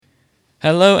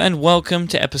Hello and welcome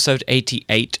to episode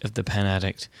 88 of The Pen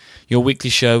Addict, your weekly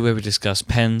show where we discuss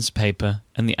pens, paper,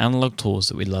 and the analog tools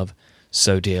that we love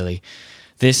so dearly.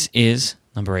 This is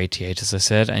number 88, as I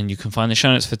said, and you can find the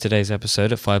show notes for today's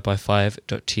episode at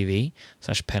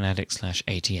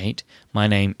 5by5.tv/penaddict/88. My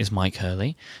name is Mike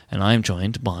Hurley, and I am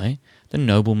joined by the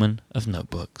nobleman of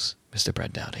notebooks, Mr.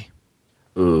 Brad Dowdy.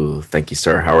 Ooh, thank you,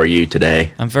 sir. How are you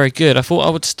today? I'm very good. I thought I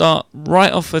would start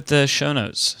right off with the show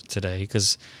notes today,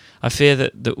 because I fear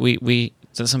that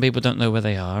some people don't know where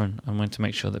they are, and I wanted to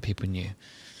make sure that people knew.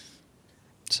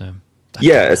 So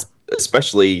yeah,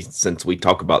 especially since we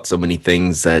talk about so many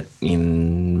things that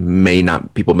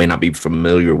people may not be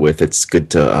familiar with. It's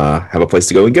good to have a place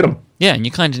to go and get them. Yeah, and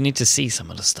you kind of need to see some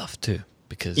of the stuff too,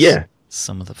 because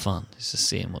some of the fun is just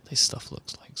seeing what this stuff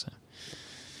looks like,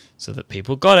 so that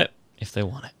people got it if they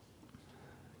want it.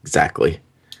 Exactly.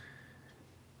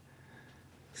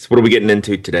 So what are we getting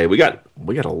into today? We got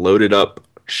a loaded up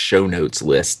show notes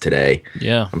list today.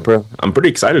 Yeah, I'm pretty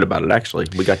excited about it, actually.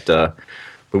 We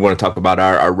want to talk about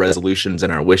our resolutions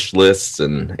and our wish lists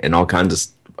and all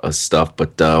kinds of stuff,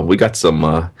 but we got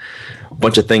a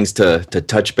bunch of things to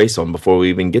touch base on before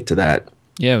we even get to that.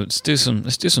 Yeah, let's do some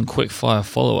quick fire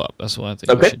follow up. That's what I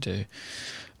think we should do.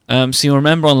 So you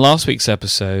remember on last week's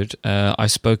episode, I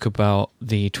spoke about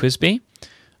the TWSBI.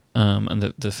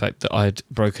 And the fact that I'd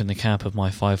broken the cap of my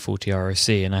 540 ROC,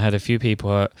 and I had a few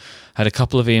people had a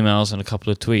couple of emails and a couple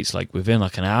of tweets, like within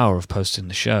like an hour of posting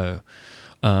the show,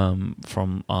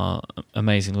 from our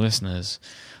amazing listeners,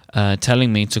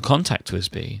 telling me to contact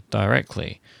TWSBI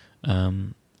directly.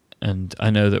 And I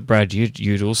know that Brad,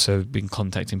 you'd also been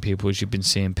contacting people, as you've been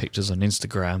seeing pictures on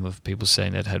Instagram of people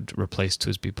saying they'd had replaced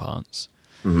TWSBI parts.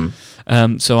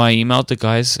 Mm-hmm. So I emailed the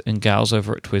guys and gals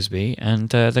over at TWSBI, and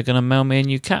they're going to mail me a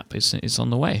new cap. It's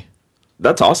on the way.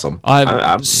 That's awesome.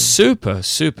 I'm super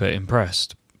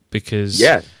impressed, because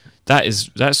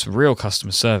that's real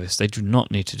customer service. They do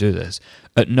not need to do this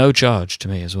at no charge to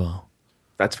me as well.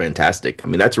 That's fantastic. I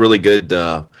mean, that's really good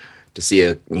to see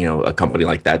a company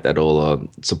like that'll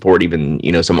support even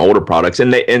some older products.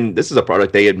 And this is a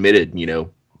product they admitted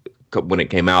when it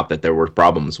came out that there were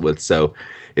problems with. So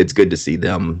it's good to see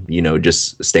them,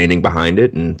 just standing behind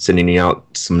it and sending out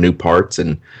some new parts,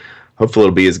 and hopefully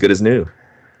it'll be as good as new.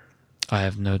 I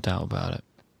have no doubt about it.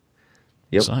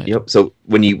 Yep. So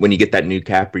when you get that new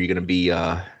cap, are you going to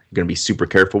be super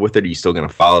careful with it? Are you still going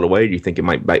to file it away? Do you think it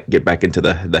might get back into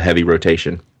the heavy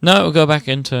rotation? No, it'll go back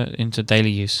into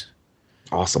daily use.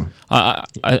 Awesome.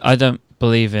 I don't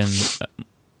believe in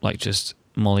like just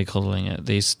mollycoddling it.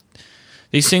 These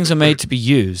things are made to be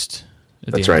used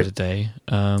at the end of the day,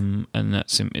 and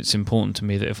it's important to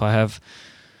me that if I have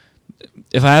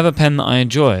a pen that I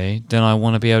enjoy, then I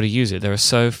want to be able to use it. There are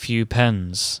so few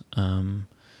pens that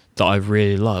I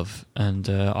really love, and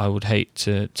I would hate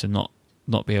to not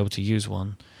be able to use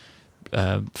one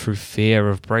through fear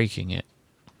of breaking it.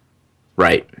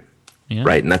 Right. Yeah.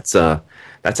 Right, and that's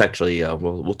actually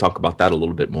we'll talk about that a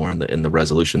little bit more in the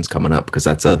resolutions coming up, because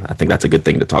I think that's a good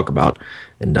thing to talk about.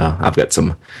 And I've got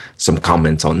some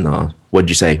comments on what'd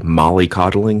you say,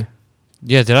 mollycoddling?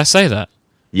 Yeah, did I say that?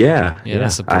 Yeah.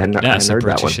 That's a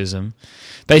Britishism.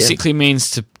 Basically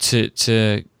means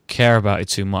to care about it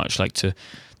too much, like to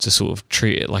sort of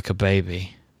treat it like a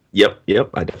baby. Yep.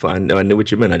 I knew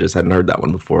what you meant. I just hadn't heard that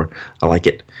one before. I like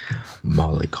it.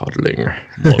 Mollycoddling.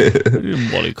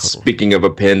 Mollycoddle. Speaking of a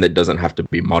pen that doesn't have to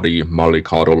be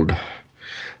mollycoddled.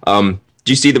 Do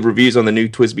you see the reviews on the new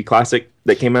TWSBI Classic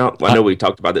that came out? I know we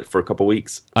talked about it for a couple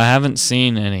weeks. I haven't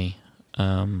seen any,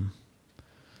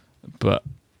 but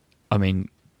I mean,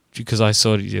 because I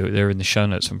saw they're in the show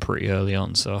notes from pretty early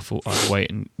on, so I thought I'd wait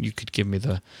and you could give me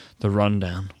the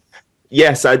rundown.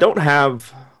 Yes, I don't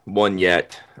have one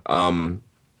yet. And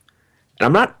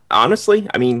I'm not, honestly,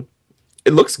 I mean,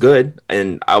 it looks good,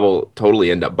 and I will totally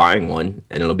end up buying one,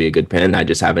 and it'll be a good pen. I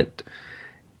just it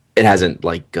hasn't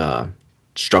like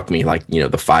struck me like,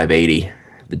 the 580,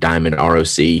 the Diamond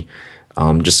ROC.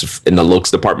 Just in the looks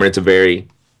department, it's a very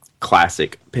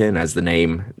classic pen, as the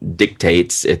name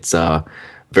dictates. It's a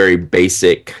very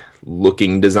basic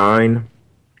looking design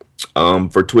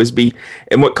for TWSBI.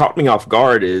 And what caught me off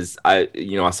guard is I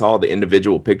saw the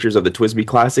individual pictures of the TWSBI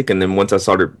Classic, and then once I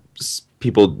started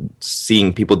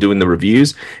seeing people doing the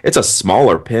reviews, it's a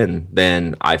smaller pen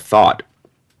than I thought.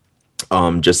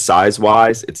 Just size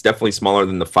wise, it's definitely smaller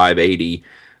than the 580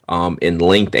 in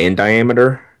length and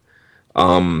diameter.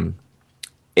 And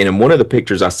in one of the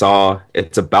pictures I saw,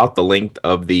 it's about the length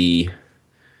of the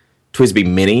TWSBI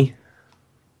Mini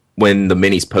when the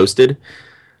Mini's posted.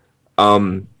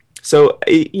 So,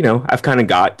 I've kind of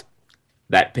got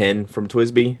that pen from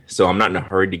TWSBI, so I'm not in a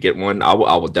hurry to get one. I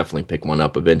will definitely pick one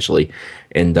up eventually,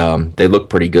 and they look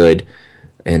pretty good.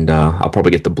 And I'll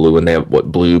probably get the blue one. They have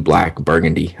blue, black,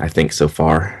 burgundy, I think so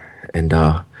far. And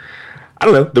I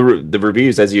don't know. The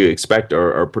reviews, as you expect,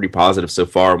 are pretty positive so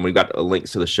far. And we've got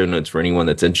links to the show notes for anyone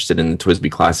that's interested in the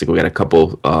TWSBI Classic. We got a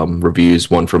couple reviews,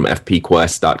 one from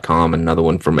fpquest.com and another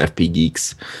one from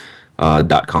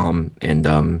fpgeeks.com.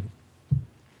 And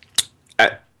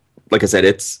like I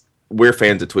said, we're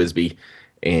fans of TWSBI,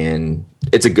 and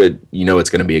it's it's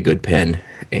going to be a good pen.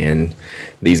 And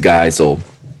these guys will,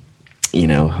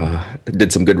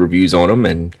 did some good reviews on them,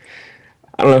 and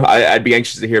I don't know. I'd be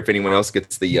anxious to hear if anyone else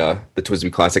gets the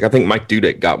TWSBI Classic. I think Mike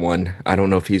Dudek got one. I don't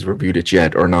know if he's reviewed it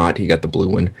yet or not. He got the blue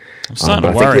one. I'm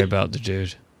starting to worry about the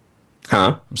dude.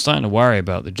 Huh? I'm starting to worry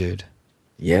about the dude.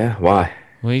 Yeah, why?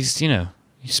 Well, he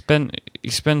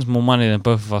spends more money than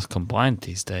both of us combined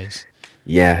these days.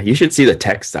 Yeah, you should see the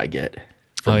text I get.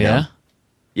 Oh, yeah?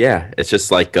 Yeah, it's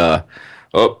just like,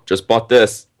 just bought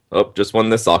this. Oh, just won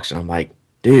this auction. I'm like,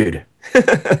 dude,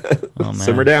 oh,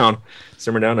 simmer down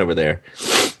over there.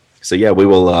 So yeah, we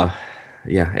will,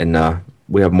 and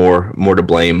we have more to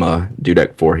blame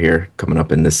Dudek for here coming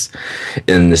up in this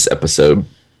episode.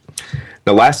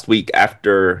 Now, last week I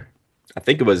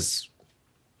think it was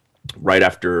right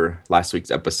after last week's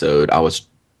episode, I was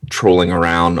trolling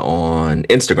around on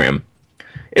Instagram.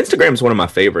 Instagram is one of my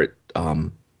favorite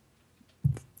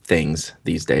things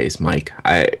these days, Mike.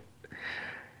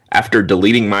 After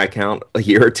deleting my account a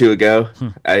year or two ago,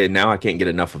 now I can't get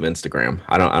enough of Instagram.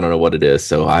 I don't know what it is,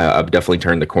 so I've definitely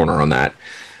turned the corner on that.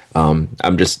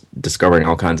 I'm just discovering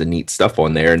all kinds of neat stuff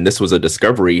on there, and this was a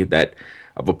discovery of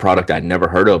a product I'd never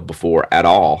heard of before at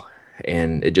all,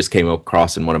 and it just came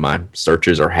across in one of my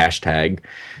searches or hashtag,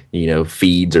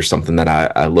 feeds or something that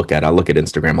I look at. I look at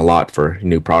Instagram a lot for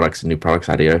new products and new products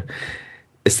idea.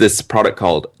 It's this product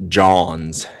called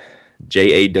Jawns,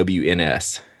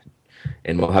 Jawns.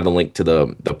 And we'll have a link to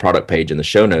the product page in the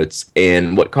show notes.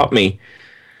 And what caught my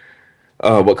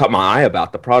eye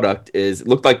about the product is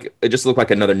it just looked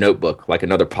like another notebook, like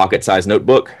another pocket-sized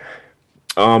notebook.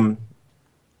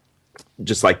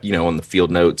 Just like, on the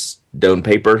field notes, Doan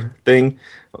paper thing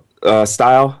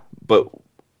style. But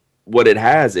what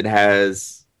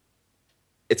it's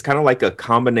kind of like a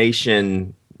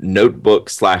combination notebook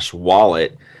 /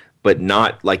 wallet, but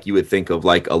not like you would think of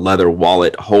like a leather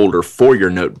wallet holder for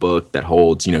your notebook that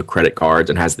holds, credit cards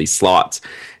and has these slots.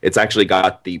 It's actually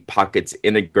got the pockets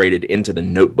integrated into the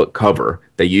notebook cover.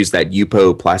 They use that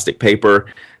Yupo plastic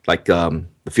paper, like the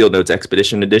Field Notes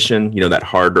Expedition Edition, that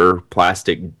harder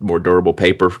plastic, more durable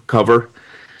paper cover.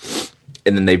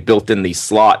 And then they've built in these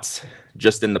slots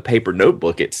just in the paper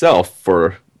notebook itself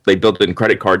they built in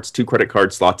credit cards, 2 credit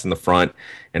card slots in the front,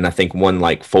 and I think 1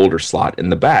 like folder slot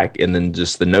in the back, and then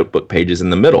just the notebook pages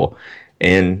in the middle.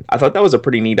 And I thought that was a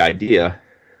pretty neat idea.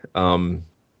 So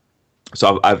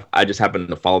I just happened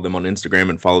to follow them on Instagram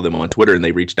and follow them on Twitter, and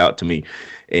they reached out to me.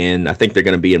 And I think they're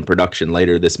going to be in production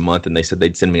later this month, and they said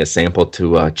they'd send me a sample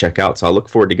to check out. So I look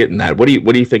forward to getting that. What do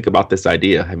you think about this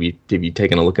idea? Have you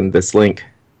taken a look at this link?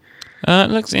 It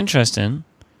looks interesting.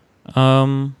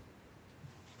 It's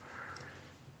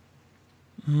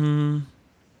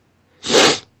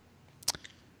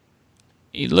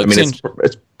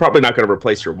probably not going to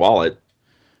replace your wallet.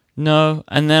 No,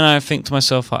 and then I think to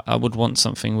myself, I would want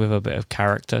something with a bit of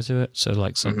character to it. So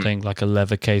like something like a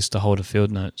leather case to hold a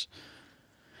field notes.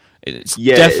 It's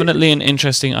definitely an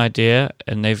interesting idea,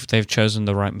 and they've chosen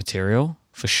the right material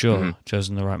for sure.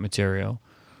 Chosen the right material.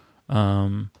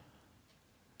 The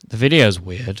video is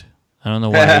weird. I don't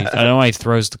know why he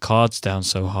throws the cards down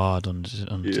so hard on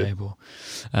the table.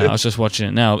 I was just watching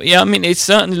it now. Yeah, I mean, it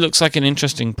certainly looks like an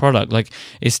interesting product. Like,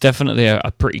 it's definitely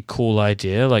a pretty cool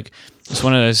idea. Like, it's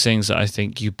one of those things that I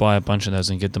think you buy a bunch of those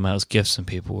and get them out as gifts, and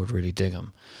people would really dig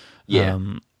them. Yeah.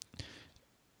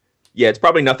 Yeah, it's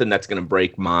probably nothing that's going to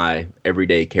break my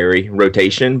everyday carry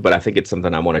rotation, but I think it's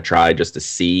something I want to try just to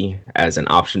see as an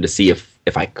option to see if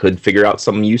I could figure out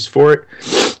some use for it.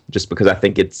 Just because I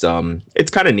think it's kind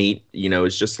of neat,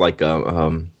 it's just like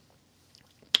I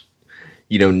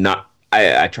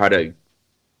try to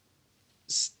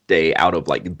stay out of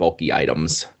like bulky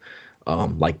items,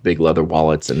 like big leather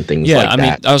wallets and things like that. Yeah,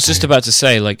 I mean, I was just about to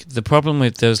say, like, the problem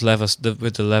with those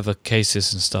with the leather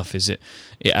cases and stuff is it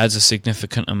adds a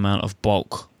significant amount of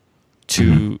bulk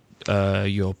to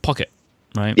your pocket,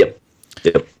 right? Yep.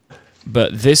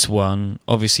 But this one,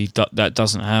 obviously, that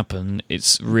doesn't happen.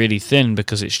 It's really thin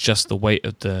because it's just the weight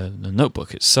of the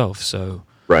notebook itself. So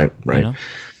right.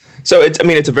 So it's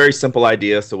a very simple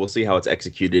idea. So we'll see how it's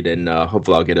executed, and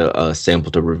hopefully I'll get a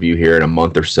sample to review here in a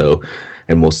month or so,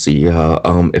 and we'll see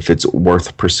if it's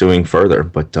worth pursuing further.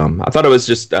 But I thought it was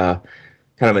just kind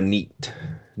of a neat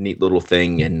little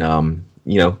thing, and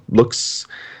looks.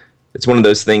 It's one of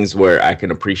those things where I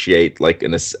can appreciate like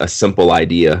a simple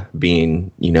idea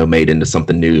being made into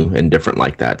something new and different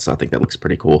like that. So I think that looks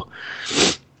pretty cool.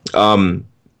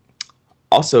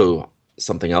 Also,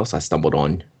 something else I stumbled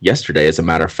on yesterday, as a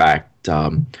matter of fact,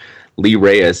 Lee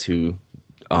Reyes, who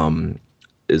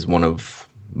is one of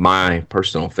my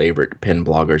personal favorite pen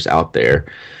bloggers out there,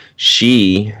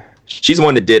 she's the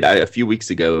one that did a few weeks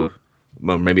ago,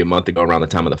 maybe a month ago, around the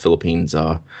time of the Philippines,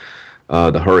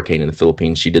 the hurricane in the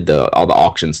Philippines. She did all the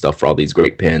auction stuff for all these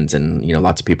great pens, and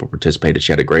lots of people participated.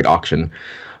 She had a great auction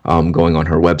going on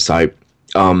her website.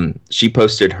 She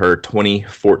posted her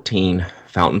 2014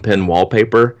 fountain pen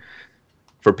wallpaper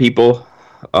for people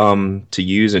to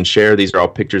use and share. These are all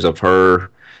pictures of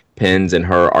her pens and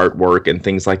her artwork and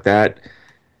things like that.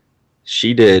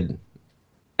 She did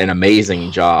an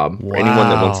amazing job. Wow. For anyone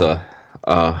that wants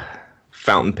a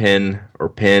fountain pen or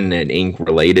pen and ink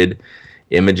related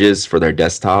images for their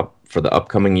desktop for the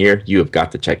upcoming year, you have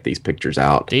got to check these pictures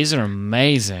out. These are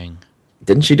amazing.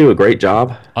 Didn't she do a great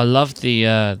job? I love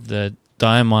the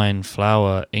diamine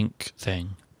flower ink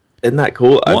thing. Isn't that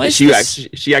cool?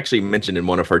 She actually mentioned in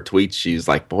one of her tweets, she's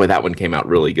like, boy, that one came out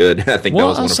really good. I think that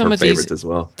was one of her favorites as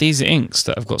well. These inks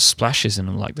that have got splashes in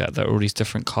them like that are all these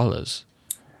different colors.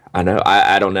 I know.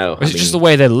 I don't know. Or is it just the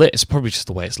way they're lit? It's probably just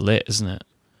the way it's lit, isn't it?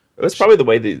 It's probably the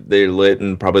way they're lit,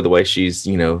 and probably the way she's,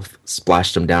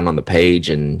 splashed them down on the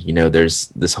page. And, there's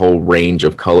this whole range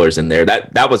of colors in there.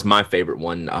 That was my favorite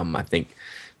one. I think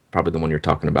probably the one you're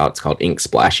talking about. It's called Ink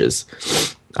Splashes.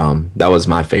 That was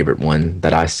my favorite one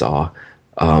that I saw.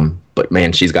 But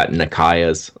man, she's got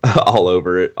Nakayas all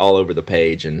over the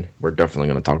page, and we're definitely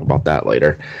going to talk about that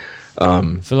later.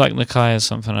 I feel like Nakaya is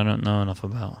something I don't know enough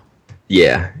about.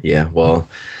 Yeah. Well,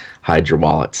 hide your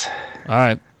wallets. All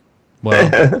right.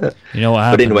 Well, you know what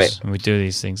happens anyway, when we do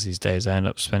these things these days? I end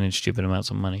up spending stupid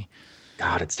amounts of money.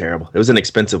 God, it's terrible. It was an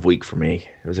expensive week for me.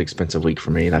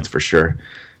 That's for sure.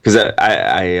 Because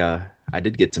I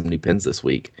did get some new pens this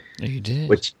week. Oh, you did?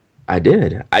 Which I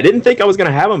did. I didn't think I was going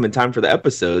to have them in time for the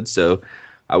episode, so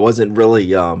I wasn't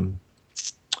really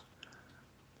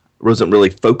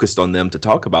focused on them to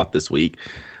talk about this week.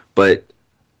 But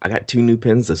I got 2 new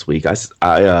pens this week.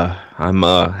 I'm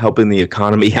helping the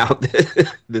economy out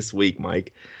this week,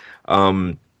 Mike.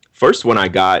 First one I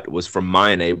got was from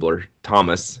my enabler,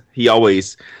 Thomas. He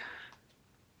always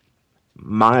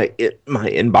my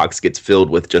inbox gets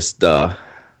filled with just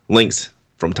links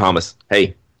from Thomas.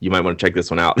 Hey, you might want to check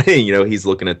this one out. He's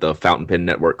looking at the Fountain Pen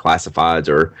Network classifieds,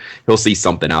 or he'll see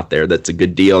something out there that's a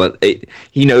good deal.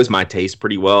 He knows my taste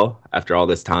pretty well after all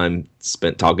this time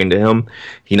spent talking to him.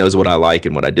 He knows what I like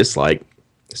and what I dislike.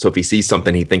 So if he sees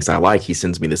something he thinks I like, he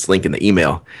sends me this link in the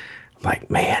email. I'm like,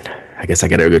 man, I guess I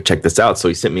got to go check this out. So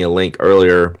he sent me a link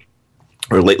earlier,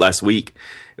 or late last week.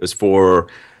 It was for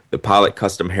the Pilot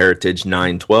Custom Heritage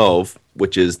 912,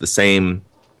 which is the same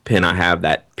pen I have,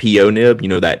 that PO nib,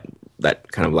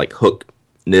 that kind of like hook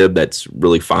nib that's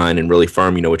really fine and really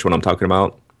firm. You know which one I'm talking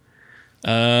about?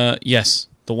 Yes.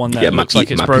 The one that looks like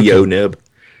it's my broken. PO nib.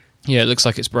 Yeah, it looks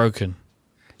like it's broken.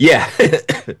 Yeah.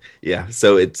 Yeah.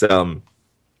 So it's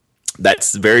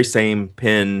that's the very same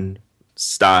pen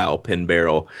style, pen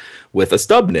barrel with a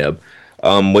stub nib.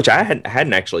 Which I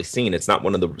hadn't actually seen. It's not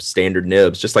one of the standard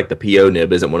nibs, just like the PO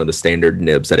nib isn't one of the standard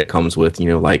nibs that it comes with,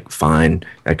 like fine,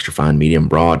 extra fine, medium,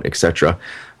 broad, etc.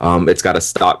 It's got a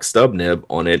stock stub nib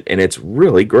on it, and it's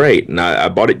really great. And I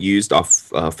bought it used off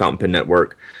Fountain Pen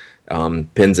Network.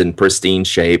 Pen's in pristine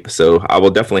shape, so I will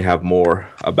definitely have more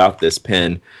about this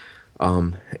pen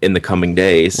in the coming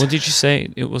days. What did you say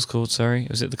it was called? Sorry,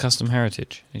 was it the Custom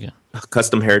Heritage again?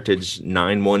 Custom Heritage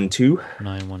 912.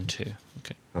 912.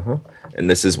 Okay. Uh-huh. And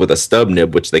this is with a stub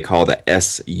nib, which they call the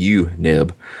SU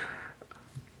nib.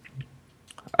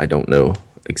 I don't know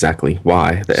exactly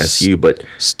why the SU, but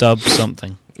stub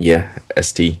something. Yeah,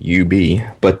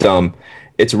 STUB. But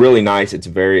it's really nice. It's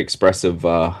very expressive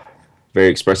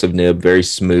nib, very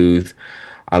smooth.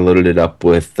 I loaded it up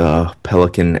with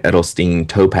Pelikan Edelstein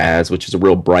Topaz, which is a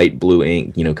real bright blue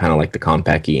ink, kind of like the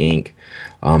Konpeki ink.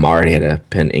 I already had a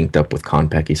pen inked up with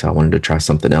Konpeki, so I wanted to try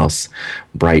something else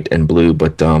bright and blue.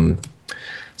 But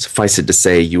suffice it to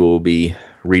say, you will be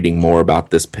reading more about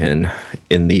this pen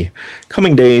in the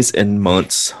coming days and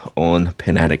months on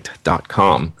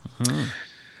penaddict.com. Mm-hmm.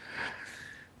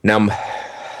 Now,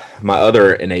 my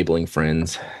other enabling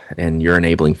friends and your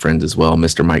enabling friends as well,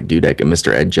 Mr. Mike Dudek and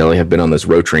Mr. Ed Jelly, have been on this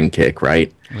Rotring kick,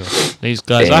 right? These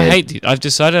guys, I hate these. I've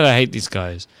decided I hate these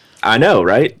guys. I know,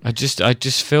 right? I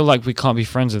just feel like we can't be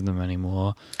friends with them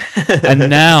anymore. And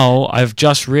now I've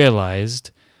just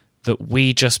realized that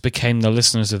we just became the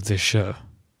listeners of this show.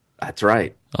 That's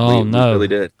right. Oh no, we really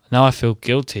did. Now I feel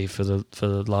guilty for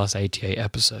the last 88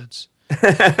 episodes.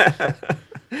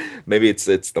 Maybe it's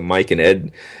the Mike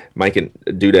and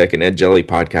Dudek and Ed Jelly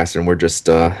podcast, and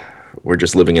we're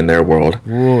just living in their world.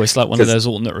 Whoa, it's like one of those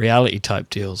alternate reality type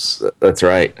deals. That's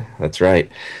right. That's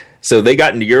right. So they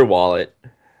got into your wallet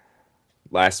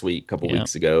last week, a couple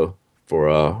weeks ago, for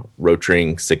a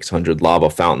Rotring 600 lava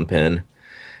fountain pen,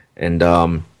 and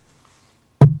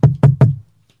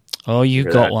oh, you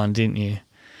got one, didn't you?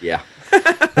 Yeah.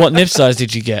 What nib size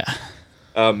did you get?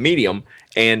 Medium.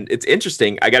 And it's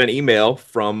interesting. I got an email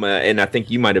from, and I think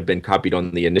you might have been copied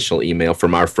on the initial email,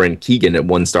 from our friend Keegan at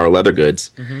One Star Leather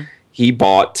Goods. Mm-hmm. He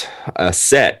bought a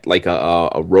set, like a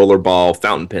rollerball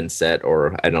fountain pen set,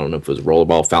 or I don't know if it was a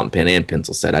rollerball fountain pen and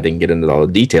pencil set. I didn't get into all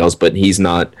the details, but he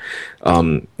wasn't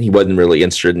really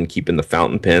interested in keeping the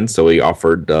fountain pen, so he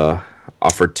offered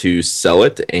to sell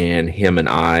it, and him and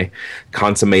I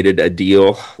consummated a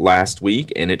deal last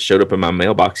week, and it showed up in my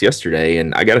mailbox yesterday.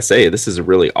 And I gotta say, this is a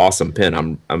really awesome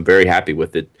pen. I'm very happy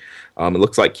with it. It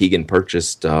looks like Keegan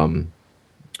purchased.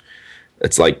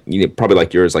 It's like, probably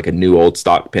like yours, like a new old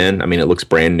stock pen. I mean, it looks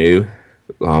brand new,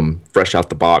 fresh out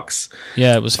the box.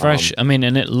 Yeah, it was fresh. I mean,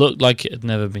 and it looked like it had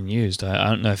never been used. I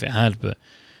don't know if it had, but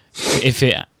if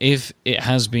it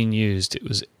has been used, it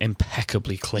was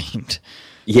impeccably cleaned.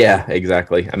 Yeah,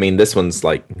 exactly. I mean, this one's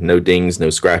like no dings, no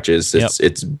scratches.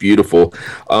 It's beautiful.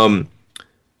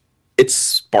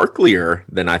 It's sparklier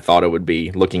than I thought it would be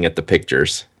looking at the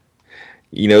pictures.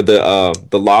 The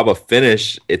lava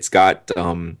finish, it's got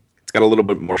a little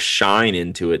bit more shine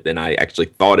into it than I actually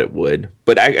thought it would.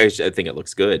 But I think it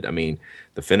looks good. I mean,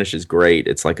 the finish is great.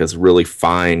 It's like this really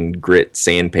fine grit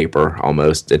sandpaper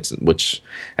almost. Which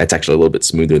that's actually a little bit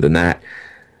smoother than that.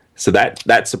 So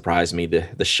that surprised me,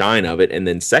 the shine of it. And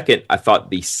then second, I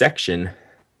thought the section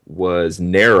was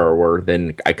narrower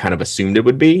than I kind of assumed it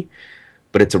would be.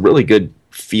 But it's a really good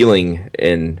feeling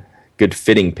and good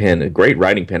fitting pen, a great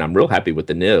writing pen. I'm real happy with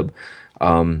the nib.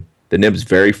 The nib's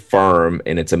very firm,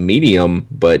 and it's a medium,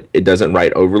 but it doesn't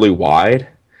write overly wide.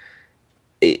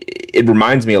 It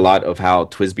reminds me a lot of how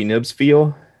TWSBI nibs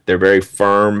feel. They're very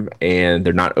firm, and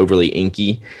they're not overly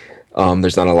inky.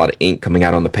 There's not a lot of ink coming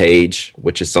out on the page,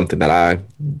 which is something that I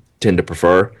tend to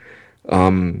prefer.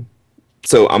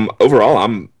 So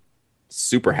I'm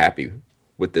super happy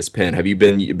with this pen. Have you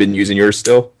been using yours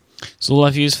still? It's all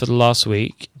I've used for the last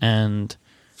week, and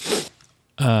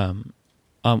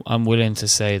I'm willing to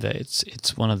say that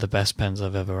it's one of the best pens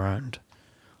I've ever owned.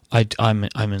 I'm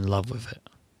in love with it.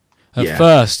 At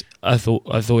first, I thought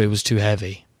it was too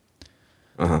heavy.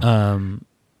 Uh-huh.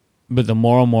 But the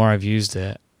more and more I've used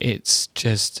it, it's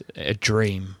just a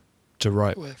dream to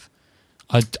write with.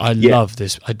 I love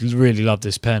this. I really love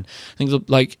this pen. I think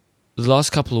like the last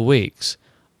couple of weeks,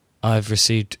 I've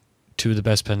received two of the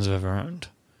best pens I've ever owned,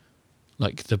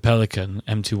 like the Pelican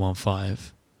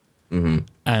M215, mm-hmm.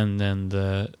 and then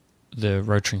the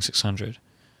Rotring 600.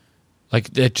 Like,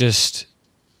 they're just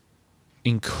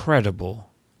incredible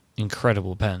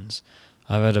pens.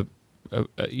 I've had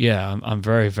I'm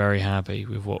very, very happy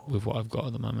with what I've got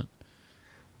at the moment.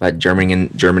 That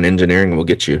German engineering will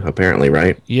get you, apparently,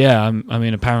 right? Yeah, I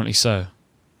mean, apparently so.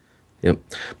 Yep.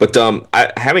 But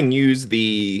having used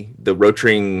the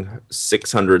Rotring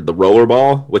 600, the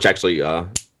rollerball, which actually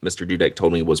Mr. Dudek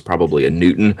told me was probably a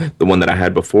Newton, the one that I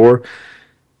had before,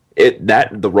 the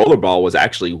rollerball was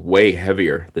actually way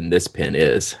heavier than this pen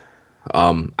is.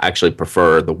 I actually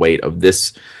prefer the weight of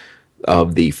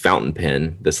the fountain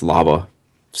pen, this Lava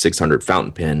 600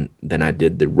 fountain pen, than I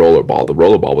did the rollerball. The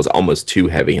rollerball was almost too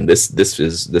heavy, and this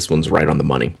one's right on the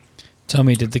money. Tell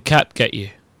me, did the cap get you?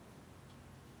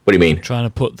 What do you mean? Trying to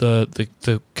put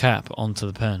the cap onto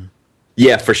the pen.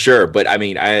 Yeah, for sure. But I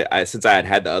mean, I since I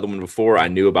had the other one before, I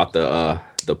knew about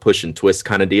the push and twist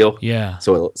kind of deal. Yeah.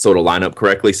 So it'll line up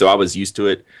correctly. So I was used to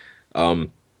it.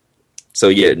 So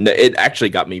yeah, it actually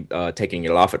got me taking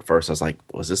it off at first. I was like,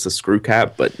 was this a screw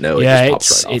cap? But no, it just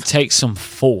pops right off. It takes some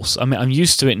force. I mean, I'm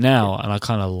used to it now, and I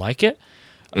kind of like it.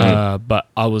 Mm-hmm. But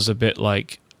I was a bit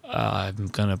like, I'm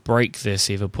gonna break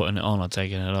this either putting it on or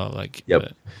taking it off. Like,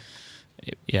 yep.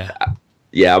 Yeah.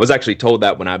 Yeah, I was actually told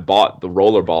that when I bought the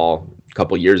rollerball a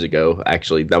couple years ago.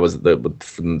 Actually, that was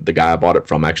the guy I bought it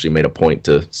from actually made a point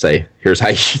to say, here's how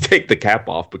you take the cap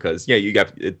off, because you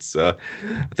got it's I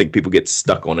think people get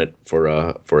stuck on it for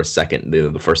a second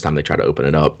the first time they try to open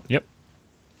it up. Yep.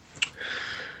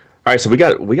 All right, so we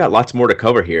got lots more to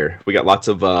cover here. We got lots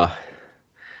of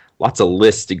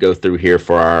lists to go through here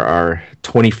for our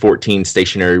 2014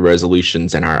 stationary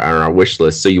resolutions and our wish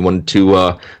list. So you wanted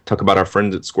to talk about our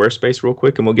friends at Squarespace real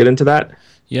quick, and we'll get into that.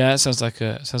 Yeah, it sounds like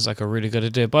a really good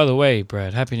idea. By the way,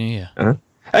 Brad, Happy New Year.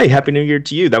 Hey, Happy New Year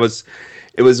to you.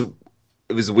 It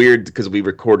was weird because we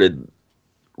recorded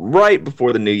right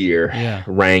before the new year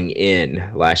rang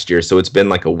in last year, so it's been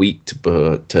like a week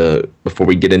to before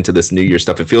we get into this New Year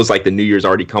stuff. It feels like the New Year's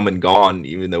already come and gone,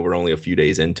 even though we're only a few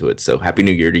days into it. So Happy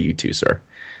New Year to you too, sir.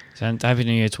 And Happy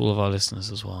New Year to all of our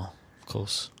listeners as well. Of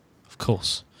course.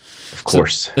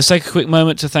 So let's take a quick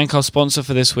moment to thank our sponsor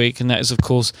for this week, and that is, of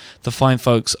course, the fine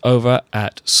folks over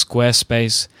at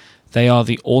Squarespace. They are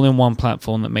the all-in-one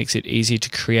platform that makes it easy to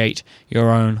create your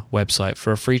own website.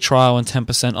 For a free trial and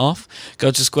 10% off,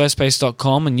 go to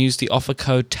squarespace.com and use the offer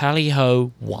code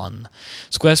TALLYHO1.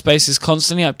 Squarespace is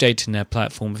constantly updating their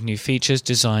platform with new features,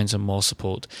 designs, and more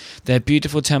support. They have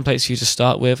beautiful templates for you to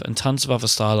start with and tons of other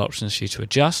style options for you to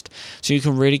adjust, so you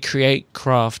can really create,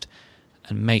 craft,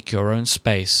 and make your own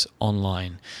space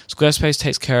online. Squarespace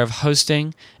takes care of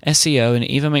hosting, SEO, and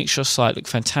even makes your site look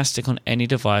fantastic on any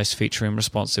device featuring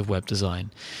responsive web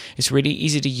design. It's really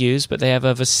easy to use, but they have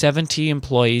over 70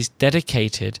 employees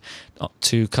dedicated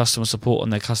to customer support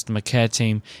on their customer care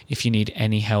team if you need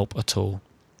any help at all.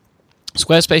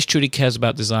 Squarespace truly cares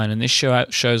about design, and this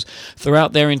shows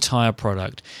throughout their entire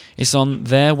product. It's on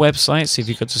their website, so if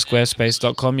you go to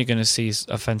squarespace.com, you're going to see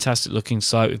a fantastic looking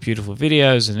site with beautiful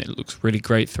videos, and it looks really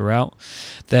great throughout.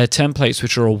 Their templates,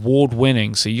 which are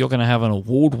award-winning, so you're going to have an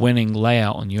award-winning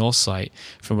layout on your site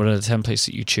from whatever the templates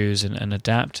that you choose and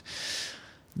adapt.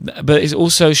 But it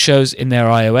also shows in their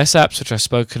iOS apps, which I've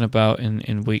spoken about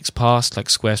in weeks past, like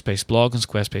Squarespace Blog and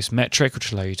Squarespace Metric,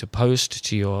 which allow you to post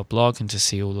to your blog and to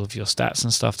see all of your stats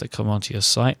and stuff that come onto your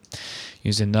site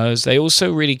using those. They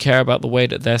also really care about the way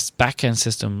that their backend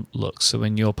system looks. So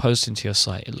when you're posting to your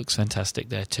site, it looks fantastic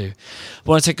there too. I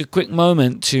want to take a quick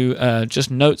moment to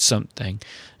just note something.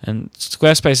 And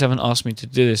Squarespace haven't asked me to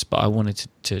do this, but I wanted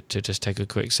to just take a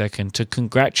quick second to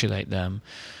congratulate them.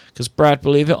 Because, Brad,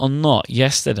 believe it or not,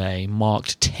 yesterday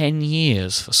marked 10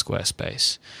 years for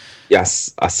Squarespace.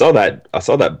 Yes, I saw that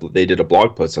they did a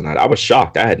blog post on that. I was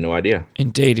shocked. I had no idea.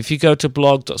 Indeed. If you go to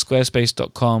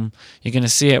blog.squarespace.com, you're going to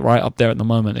see it right up there at the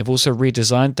moment. They've also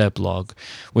redesigned their blog,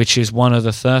 which is one of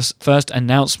the first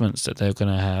announcements that they're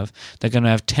going to have. They're going to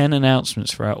have 10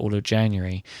 announcements throughout all of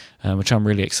January, which I'm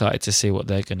really excited to see what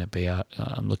they're going to be.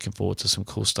 I'm looking forward to some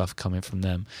cool stuff coming from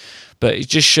them. But it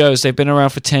just shows they've been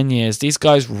around for 10 years. These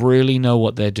guys really know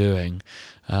what they're doing.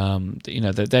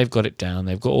 They've got it down.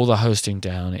 They've got all the hosting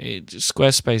down.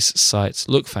 Squarespace sites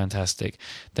look fantastic.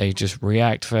 They just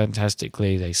react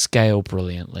fantastically. They scale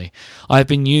brilliantly. I've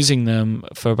been using them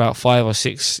for about 5 or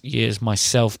 6 years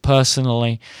myself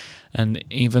personally, and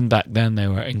even back then they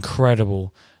were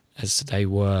incredible as they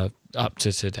were up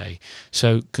to today.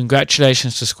 So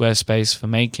congratulations to Squarespace for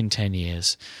making 10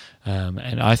 years.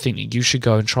 And I think that you should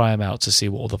go and try them out to see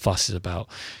what all the fuss is about.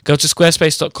 Go to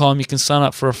squarespace.com. You can sign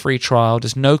up for a free trial.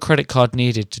 There's no credit card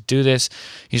needed to do this.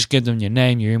 You just give them your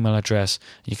name, your email address.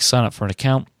 You can sign up for an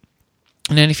account.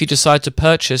 And then if you decide to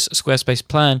purchase a Squarespace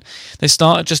plan, they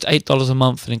start at just $8 a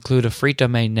month and include a free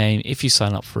domain name if you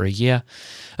sign up for a year.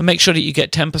 And make sure that you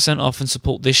get 10% off and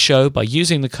support this show by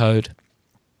using the code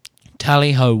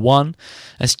TALLYHO1.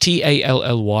 That's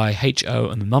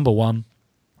TALLYHO and the number 1.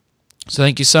 So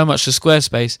thank you so much to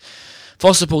Squarespace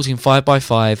for supporting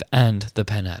 5x5 and The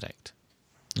Pen Addict.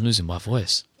 I'm losing my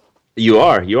voice. You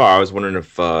are. I was wondering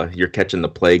if you're catching the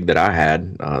plague that I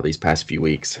had these past few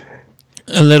weeks.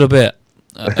 A little bit.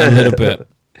 A little bit.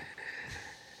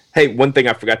 Hey, one thing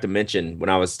I forgot to mention when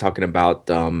I was talking about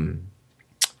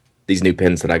these new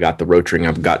pens that I got, the Rotring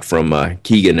I've got from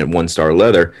Keegan at One Star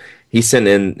Leather. He sent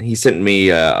me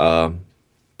the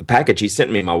package. He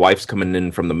sent me. My wife's coming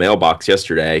in from the mailbox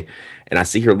yesterday, and I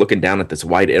see her looking down at this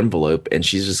white envelope, and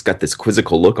she's just got this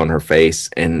quizzical look on her face,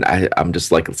 and I'm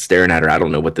just like staring at her. I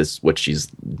don't know what she's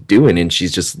doing, and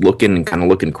she's just looking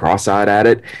cross-eyed at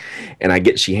it.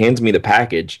 And she hands me the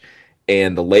package,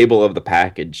 and the label of the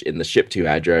package in the ship to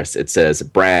address, it says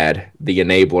Brad, the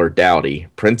enabler Dowdy,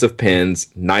 Prince of Pens,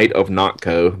 Knight of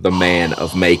Notco, the man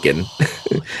of Macon,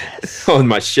 on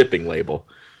my shipping label.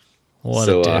 What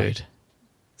a dude.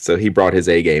 So he brought his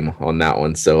A game on that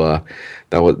one. So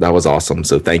that was awesome.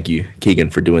 So thank you,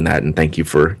 Keegan, for doing that, and thank you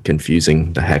for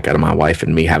confusing the heck out of my wife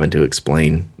and me having to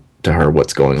explain to her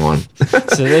what's going on.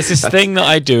 So there's this thing that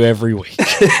I do every week.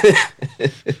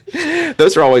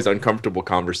 Those are always uncomfortable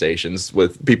conversations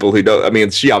with people who don't. I mean,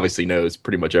 she obviously knows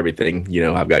pretty much everything,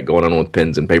 I've got going on with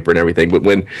pens and paper and everything. But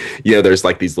when, there's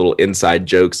like these little inside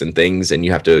jokes and things, and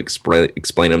you have to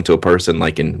explain them to a person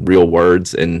like in real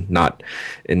words and not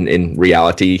in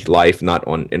reality life, not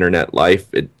on internet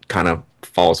life, it kind of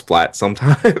falls flat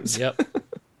sometimes. Yep.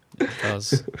 It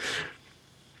does.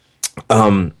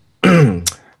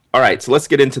 All right, so let's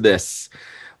get into this.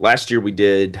 Last year we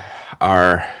did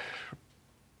our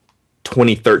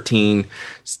 2013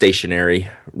 stationary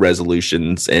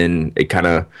resolutions, and it kind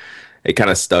of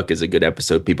stuck as a good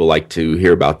episode. People like to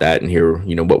hear about that and hear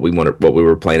what we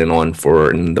were planning on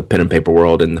for in the pen and paper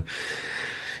world and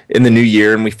in the new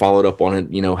year. And we followed up on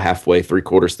it halfway,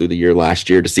 3/4 through the year last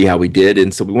year to see how we did.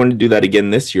 And so we wanted to do that again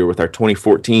this year with our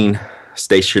 2014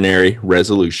 stationary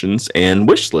resolutions and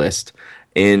wish list.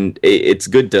 And it's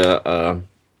good to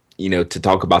to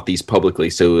talk about these publicly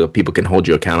so people can hold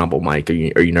you accountable. Mike, are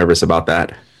you nervous about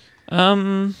that?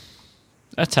 A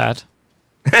tad.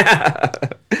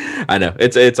 I know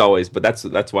it's always, but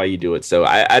that's why you do it. So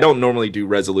I don't normally do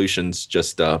resolutions,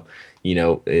 just in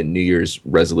New Year's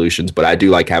resolutions, but I do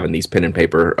like having these pen and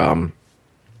paper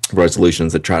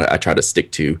resolutions that I try to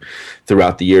stick to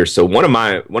throughout the year. So one of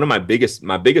my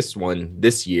biggest one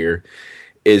this year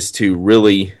is to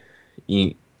really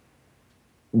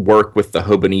work with the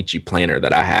Hobonichi planner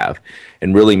that I have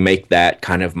and really make that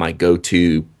kind of my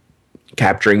go-to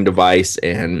capturing device,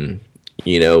 and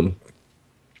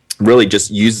really just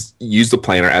use the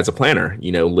planner as a planner,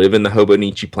 live in the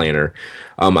Hobonichi planner.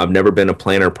 I've never been a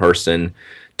planner person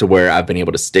to where I've been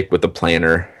able to stick with the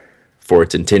planner for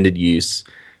its intended use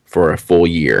for a full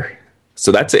year.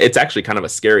 So it's actually kind of a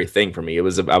scary thing for me. I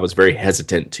was very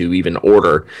hesitant to even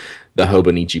order the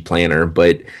Hobonichi planner,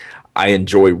 but I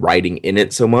enjoy writing in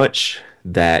it so much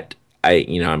that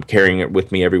I'm carrying it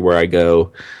with me everywhere I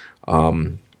go.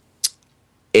 And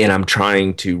I'm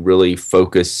trying to really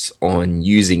focus on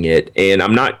using it. And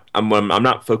I'm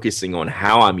not focusing on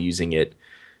how I'm using it.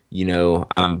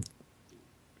 I'm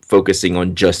focusing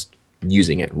on just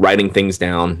using it, writing things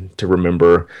down to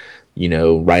remember,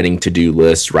 writing to-do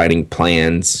lists, writing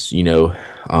plans.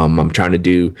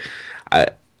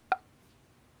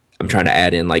 I'm trying to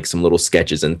add in like some little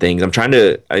sketches and things. One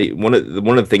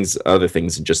of the other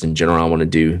things just in general I want to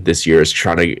do this year is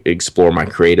try to explore my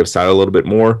creative side a little bit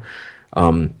more.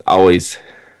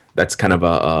 That's kind of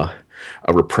a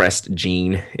repressed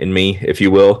gene in me, if you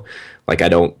will. Like I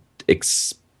don't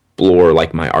explore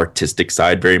like my artistic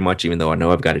side very much, even though I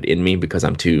know I've got it in me because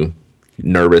I'm too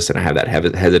nervous and I have that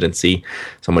hesitancy.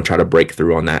 So I'm going to try to break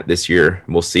through on that this year.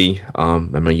 We'll see.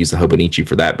 I'm going to use the Hobonichi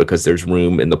for that because there's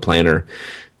room in the planner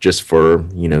just for,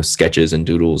 sketches and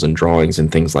doodles and drawings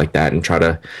and things like that, and try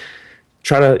to,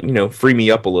 free me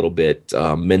up a little bit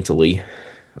mentally.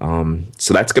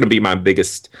 So that's going to be my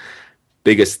biggest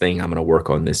thing I'm going to work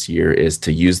on this year, is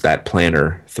to use that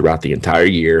planner throughout the entire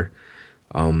year.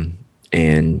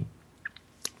 And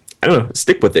I don't know,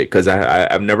 stick with it, because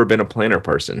I've never been a planner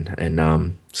person.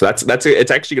 And so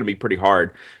it's actually going to be pretty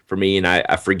hard for me. And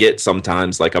I forget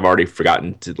sometimes, like I've already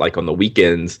forgotten to, like on the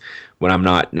weekends when I'm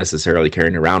not necessarily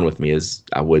carrying around with me as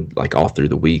I would like all through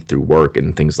the week through work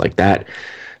and things like that.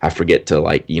 I forget to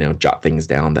like, jot things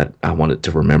down that I wanted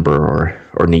to remember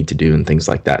or need to do and things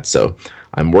like that. So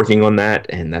I'm working on that,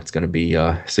 and that's going to be,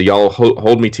 so y'all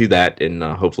hold me to that. And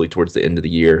hopefully towards the end of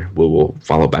the year, we'll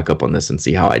follow back up on this and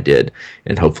see how I did.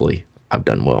 And hopefully I've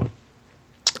done well.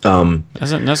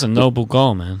 That's a noble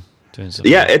goal, man.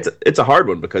 Yeah, it's a hard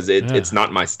one because it's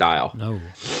not my style. No,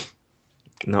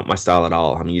 not my style at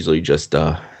all. I'm usually just,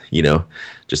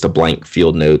 just a blank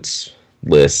field notes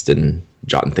list and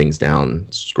jotting things down,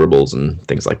 scribbles and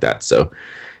things like that. So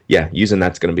yeah, using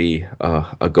that's going to be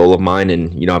a goal of mine.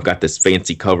 And, I've got this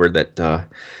fancy cover that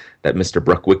Mr.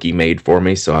 Bruckwicki made for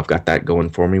me. So I've got that going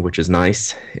for me, which is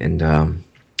nice. And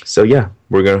so yeah,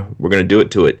 we're going to do it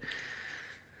to it.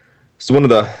 So one of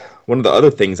the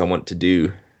other things I want to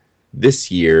do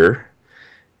this year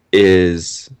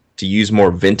is to use more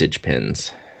vintage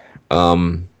pens.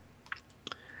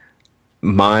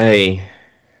 My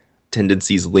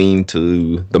tendencies lean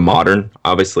to the modern,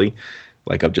 obviously.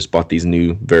 Like I've just bought these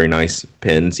new, very nice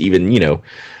pens. Even,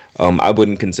 I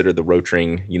wouldn't consider the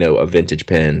Rotring, a vintage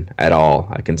pen at all.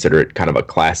 I consider it kind of a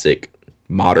classic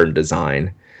modern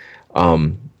design.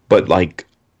 But like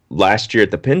last year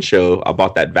at the pen show, I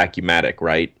bought that Vacuumatic,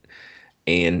 right?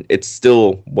 And it's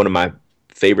still one of my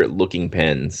favorite looking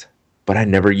pens, but I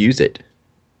never use it.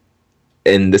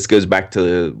 And this goes back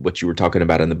to what you were talking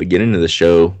about in the beginning of the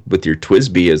show with your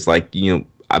TWSBI, is like,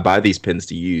 I buy these pens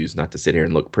to use, not to sit here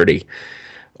and look pretty,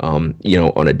 on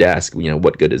a desk.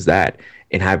 What good is that?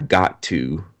 And I've got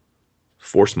to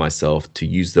force myself to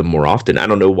use them more often. I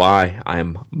don't know why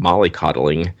I'm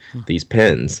mollycoddling these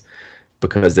pens,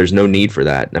 because there's no need for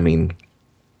that. I mean,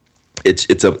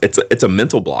 it's a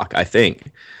mental block, I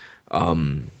think,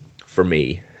 for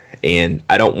me, and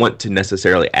I don't want to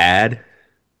necessarily add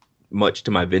much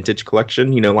to my vintage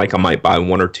collection. Like I might buy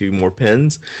one or two more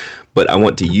pens, but I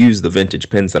want to use the vintage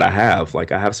pens that I have.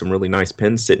 Like I have some really nice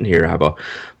pens sitting here. I have a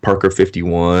Parker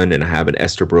 51, and I have an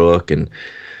Esterbrook, and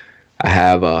I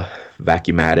have a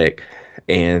Vacuumatic,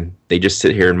 and they just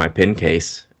sit here in my pen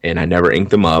case, and I never ink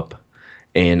them up,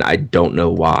 and I don't know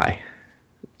why.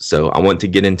 So I want to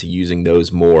get into using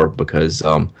those more, because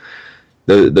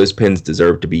those pens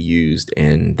deserve to be used,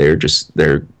 and they're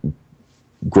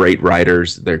great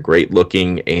writers. They're great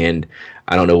looking, and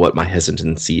I don't know what my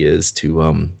hesitancy is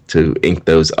to ink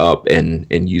those up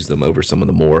and use them over some of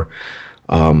the more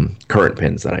current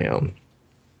pens that I own.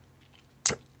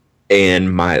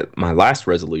 And my last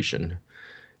resolution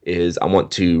is I want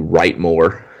to write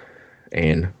more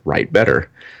and write better.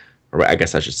 Or I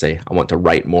guess I should say I want to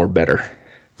write more better.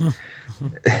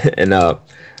 And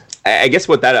I guess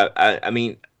what that I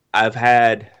mean, I've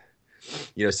had,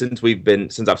 since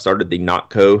I've started the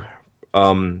Notco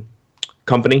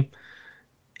company,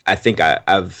 I think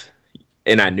I've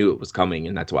and I knew it was coming,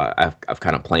 and that's why I've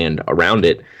kind of planned around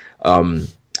it. I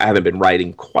haven't been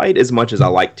writing quite as much as I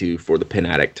like to for the Pen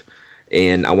Addict,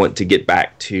 and I want to get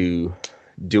back to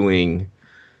doing,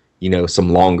 some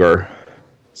longer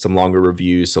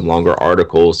reviews, some longer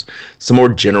articles, some more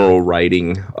general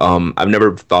writing. I've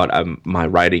never thought my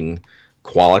writing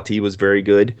quality was very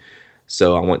good,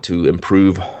 so I want to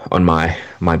improve on my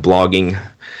blogging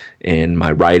and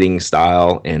my writing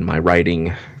style and my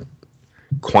writing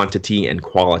quantity and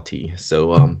quality.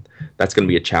 So that's going to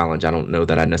be a challenge. I don't know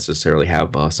that I necessarily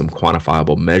have some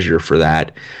quantifiable measure for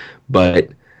that, but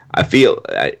I feel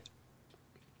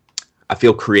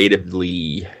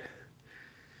creatively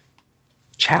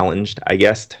challenged, I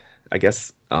guess. I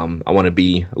want to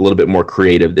be a little bit more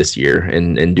creative this year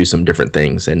and do some different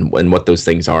things. And what those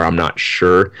things are, I'm not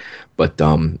sure. But,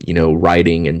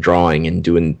 writing and drawing and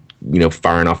doing,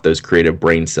 firing off those creative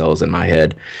brain cells in my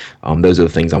head, those are the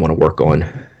things I want to work on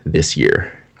this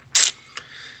year.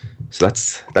 So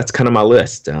that's kind of my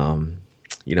list. I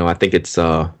think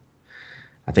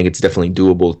it's definitely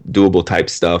doable type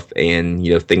stuff, and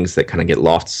things that kind of get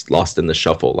lost in the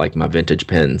shuffle, like my vintage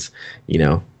pens.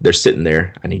 They're sitting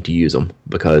there. I need to use them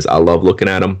because I love looking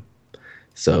at them.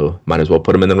 So might as well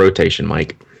put them in the rotation,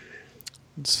 Mike.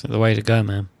 It's the way to go,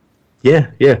 man.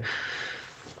 Yeah.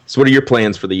 So what are your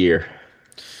plans for the year?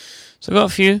 So I've got a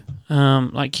few,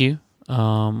 like you.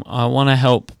 I want to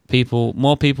help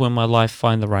more people in my life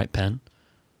find the right pen.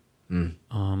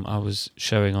 I was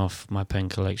showing off my pen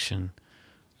collection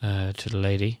to the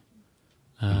lady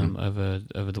over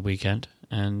the weekend,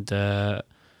 and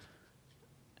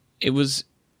she was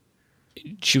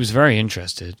very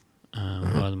interested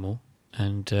by them all,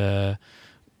 and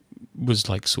was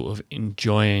like sort of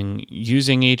enjoying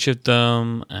using each of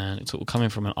them, and it's sort of coming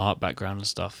from an art background and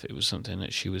stuff. It was something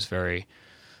that she was very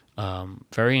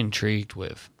very intrigued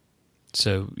with.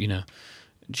 So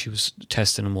she was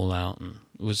testing them all out and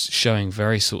was showing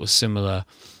very sort of similar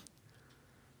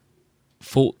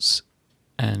thoughts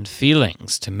and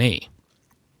feelings to me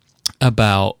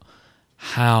about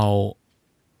how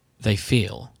they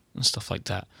feel and stuff like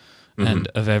that. And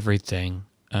of everything,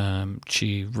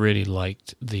 she really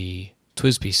liked the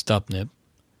TWSBI stub nib,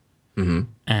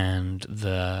 and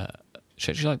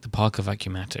she actually liked the Parker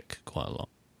Vacuumatic quite a lot,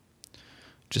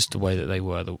 just the way that they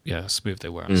were, smooth they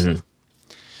were and stuff.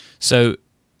 So,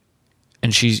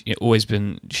 and she's always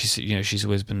been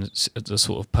the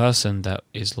sort of person that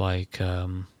is like,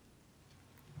 I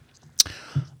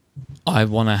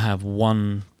want to have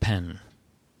one pen.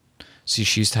 So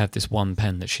she used to have this one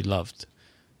pen that she loved,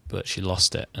 but she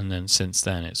lost it, and then since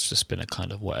then it's just been a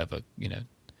kind of whatever,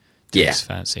 takes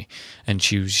fancy. And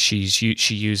she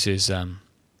uses I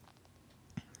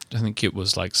think it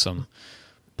was like some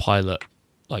Pilot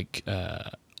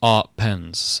art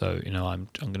pens. So I'm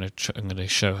gonna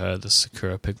show her the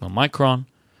Sakura Pigma Micron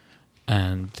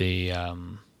and the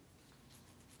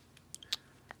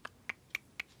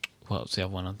what's the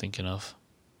other one I'm thinking of?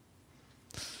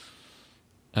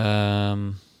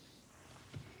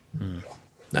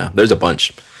 No, there's a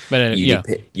bunch. But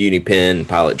Unipen,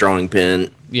 Pilot drawing pen.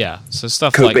 Yeah, so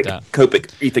stuff Copic, like that. Copic.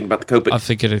 You think about the Copic? I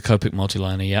figured a Copic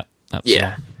multiliner. Yeah,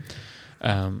 yeah.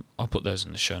 I'll put those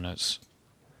in the show notes.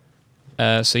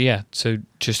 So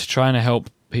just trying to help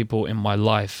people in my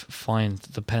life find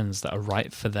the pens that are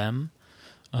right for them,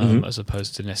 as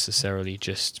opposed to necessarily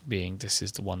just being, this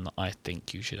is the one that I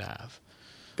think you should have.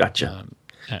 Gotcha.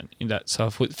 So I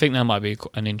think that might be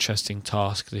an interesting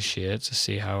task this year, to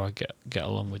see how I get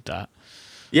along with that.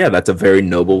 Yeah, that's a very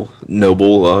noble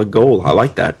goal. I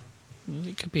like that.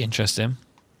 It could be interesting.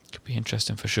 Could be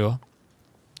interesting for sure.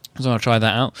 So I'll try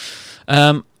that out.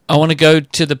 I want to go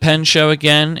to the pen show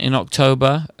again in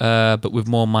October, but with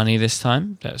more money this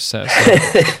time. That's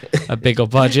a bigger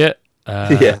budget.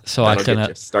 So I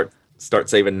can start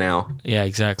saving now. Yeah,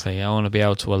 exactly. I want to be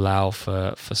able to allow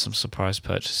for some surprise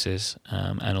purchases,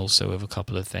 and also with a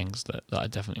couple of things that I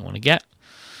definitely want to get.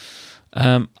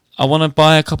 I want to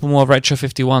buy a couple more Retro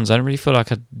 51s. I don't really feel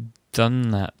like I've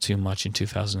done that too much in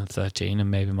 2013,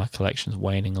 and maybe my collection's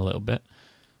waning a little bit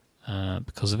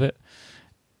because of it.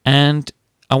 And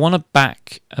I want to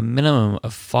back a minimum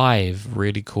of 5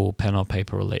 really cool pen or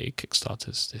paper related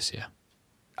Kickstarters this year.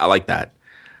 I like that.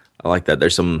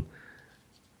 There's some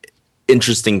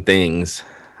interesting things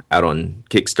out on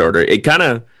Kickstarter. It kind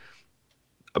of,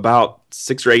 about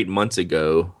 6 or 8 months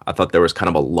ago, I thought there was kind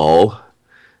of a lull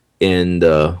in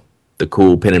the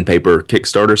cool pen and paper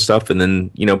Kickstarter stuff. And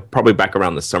then, probably back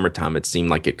around the summertime, it seemed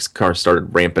like it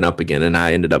started ramping up again, and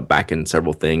I ended up backing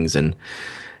several things. And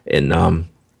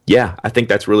yeah, I think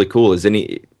that's really cool. Is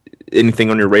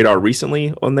anything on your radar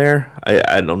recently on there?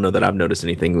 I don't know that I've noticed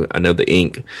anything. I know the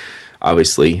ink,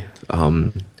 obviously,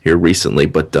 here recently,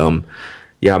 but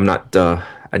yeah, I'm not.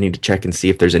 I need to check and see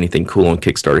if there's anything cool on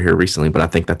Kickstarter here recently. But I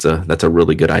think that's a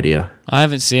really good idea. I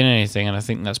haven't seen anything, and I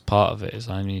think that's part of it. Is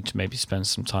I need to maybe spend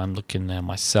some time looking there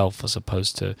myself, as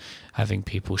opposed to having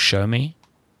people show me.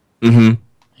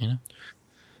 Mm-hmm.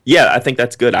 Yeah, I think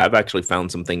that's good. I've actually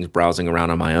found some things browsing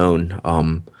around on my own,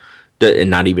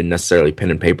 and not even necessarily pen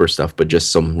and paper stuff, but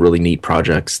just some really neat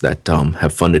projects that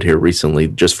have funded here recently,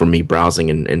 just from me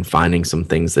browsing and finding some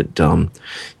things that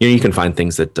you can find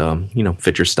things that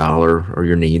fit your style or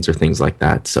your needs or things like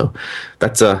that. So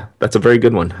that's a very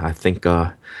good one. I think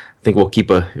we'll keep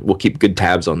good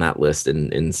tabs on that list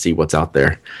and see what's out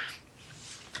there.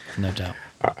 No doubt.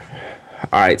 All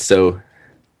right, so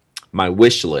my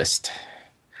wish list.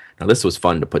 Now, this was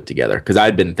fun to put together because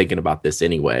I'd been thinking about this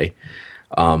anyway,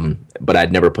 but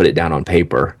I'd never put it down on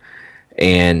paper.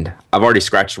 And I've already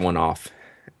scratched one off,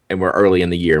 and we're early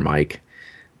in the year, Mike.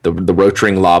 The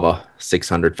Rotring Lava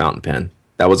 600 fountain pen.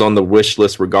 That was on the wish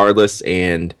list regardless,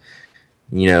 and,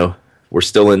 we're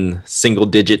still in single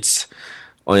digits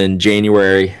in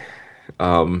January,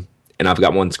 and I've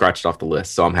got one scratched off the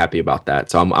list, so I'm happy about that.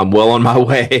 So I'm well on my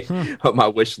way on my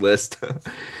wish list.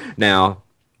 Now,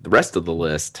 the rest of the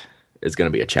list is going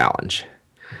to be a challenge.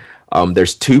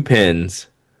 There's 2 pens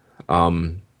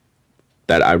that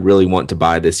I really want to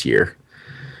buy this year.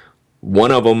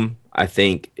 One of them, I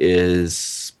think,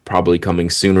 is probably coming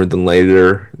sooner than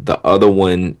later. The other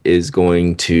one is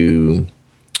going to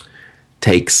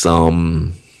take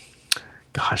some,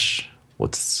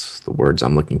 what's the words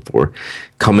I'm looking for?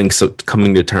 Coming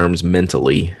to terms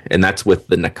mentally, and that's with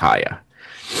the Nakaya.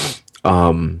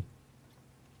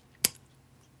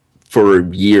 For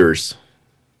years,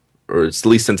 or at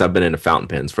least since I've been into fountain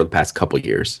pens for the past couple of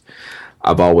years,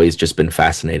 I've always just been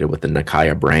fascinated with the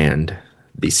Nakaya brand,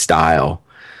 the style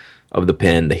of the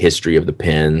pen, the history of the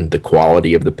pen, the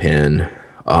quality of the pen.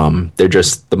 They're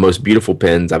just the most beautiful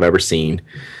pens I've ever seen.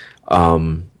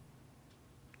 And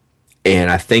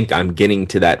I think I'm getting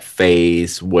to that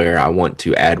phase where I want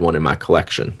to add one in my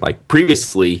collection. Like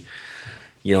previously,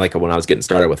 like when I was getting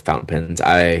started with fountain pens,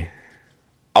 I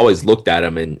always looked at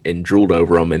them and drooled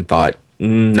over them and thought,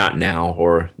 not now,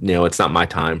 or it's not my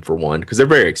time for one, because they're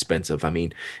very expensive. I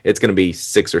mean, it's going to be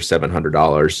 $600 or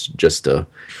 $700 just to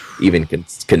even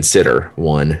consider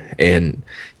one, and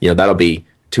that'll be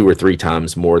 2 or 3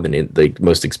 times more than the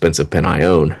most expensive pen I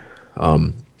own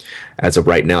as of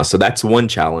right now. So that's one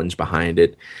challenge behind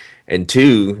it, and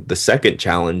 2, the second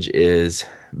challenge is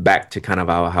back to kind of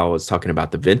how I was talking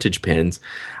about the vintage pens.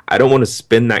 I don't want to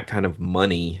spend that kind of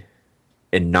money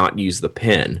and not use the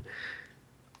pen,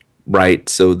 right?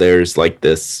 So there's like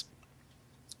this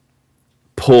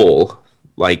pull,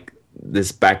 like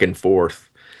this back and forth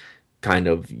kind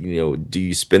of, do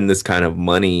you spend this kind of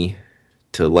money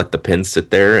to let the pen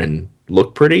sit there and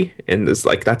look pretty? And it's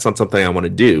like, that's not something I want to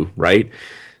do, right?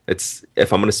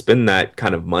 If I'm going to spend that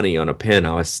kind of money on a pen,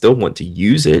 I still want to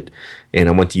use it, and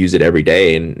I want to use it every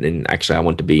day. And actually I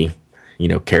want to be,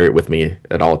 carry it with me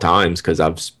at all times, because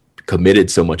I've committed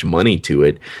so much money to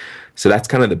it. So that's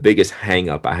kind of the biggest hang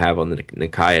up I have on the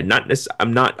Nakaya.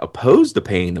 I'm not opposed to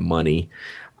paying the money.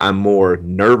 I'm more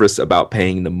nervous about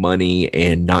paying the money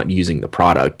and not using the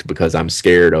product because I'm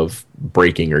scared of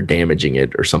breaking or damaging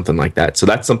it or something like that. So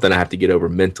that's something I have to get over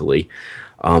mentally.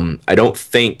 I don't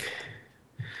think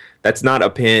that's not a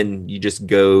pen you just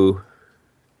go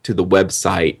to the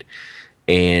website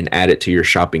and add it to your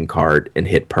shopping cart and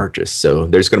hit purchase. So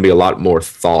there's going to be a lot more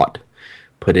thought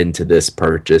put into this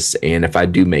purchase, and if I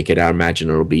do make it, I imagine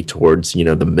it'll be towards the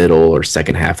middle or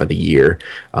second half of the year.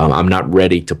 I'm not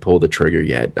ready to pull the trigger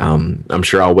yet. I'm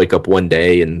sure I'll wake up one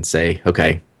day and say,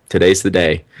 okay, today's the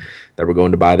day that we're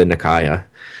going to buy the Nakaya.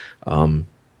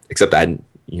 Except I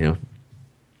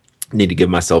need to give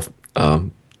myself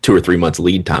 2 or 3 months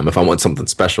lead time if I want something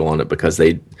special on it, because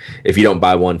if you don't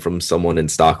buy one from someone in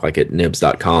stock like at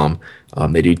nibs.com,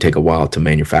 they do take a while to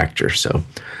manufacture. So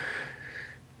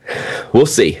we'll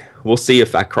see. We'll see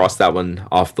if I cross that one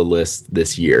off the list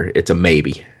this year. It's a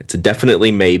maybe. It's a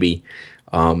definitely maybe.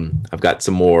 I've got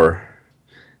some more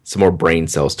brain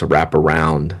cells to wrap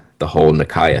around the whole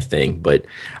Nakaya thing, but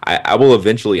I will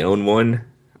eventually own one.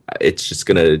 It's just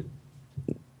gonna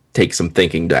take some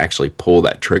thinking to actually pull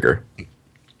that trigger.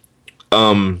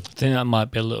 I think that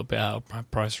might be a little bit out of my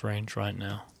price range right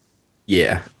now.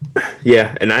 Yeah,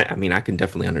 and I mean I can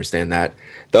definitely understand that.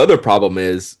 The other problem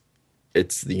is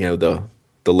it's the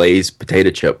Lay's potato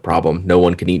chip problem. No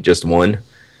one can eat just one.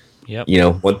 Yep.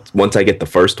 Once I get the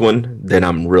first one, then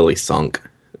I'm really sunk.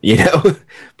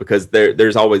 Because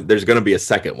there's going to be a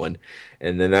second one,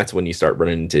 and then that's when you start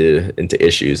running into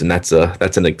issues, and that's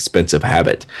an expensive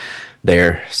habit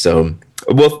there. So,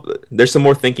 well, there's some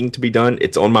more thinking to be done.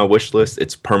 It's on my wish list.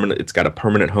 It's permanent. It's got a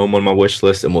permanent home on my wish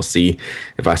list, and we'll see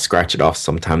if I scratch it off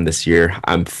sometime this year.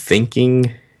 I'm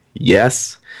thinking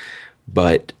yes,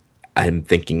 but I'm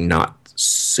thinking not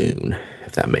soon,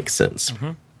 if that makes sense.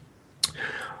 Mm-hmm.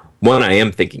 One I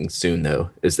am thinking soon though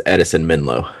is Edison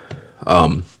Menlo.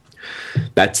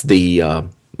 That's the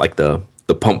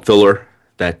the pump filler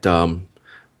that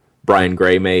Brian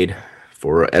Gray made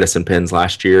for Edison pens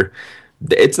last year.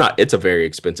 It's a very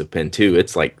expensive pen too.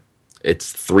 It's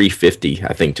 $350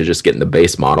 I think to just get in the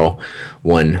base model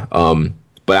one.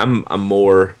 But I'm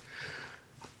more,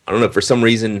 I don't know, for some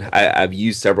reason I've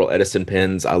used several Edison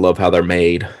pens. I love how they're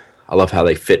made. I love how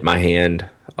they fit my hand.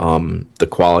 The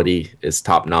quality is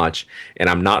top notch, and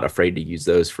I'm not afraid to use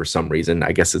those for some reason.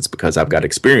 I guess it's because I've got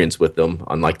experience with them,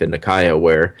 unlike the Nakaya,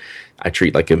 where I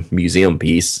treat like a museum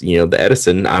piece. The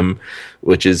Edison,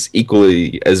 which is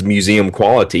equally as museum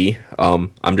quality.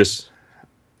 I'm just,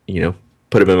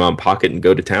 put them in my pocket and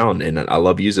go to town, and I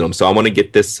love using them. So I want to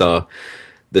get this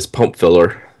pump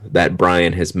filler that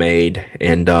Brian has made,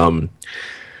 and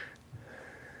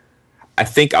I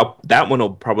think that one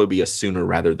will probably be a sooner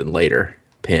rather than later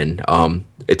pen.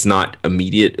 It's not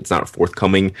immediate. It's not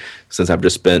forthcoming since I've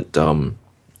just spent a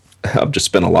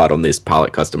lot on this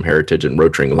Pilot Custom Heritage and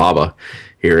Rotring Lava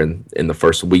here in the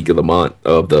first week of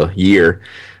the year.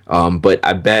 But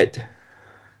I bet,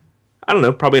 I don't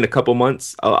know, probably in a couple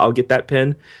months I'll get that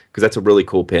pen, because that's a really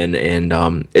cool pen,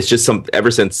 and it's just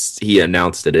ever since he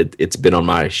announced it's been on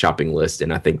my shopping list,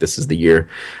 and I think this is the year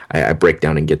I break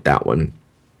down and get that one.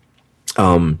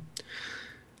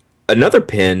 Another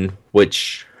pen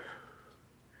which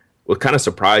would kind of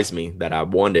surprise me that I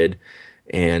wanted,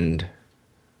 and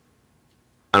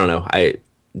I don't know,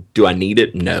 do I need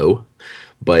it? No,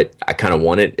 but I kind of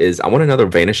want it, is I want another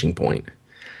Vanishing Point.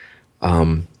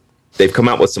 They've come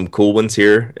out with some cool ones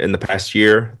here in the past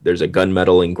year. There's a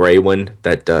gunmetal and gray one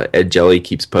that Ed Jelly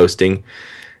keeps posting,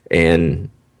 and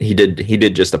he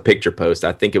did just a picture post.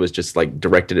 I think it was just like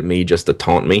directed at me just to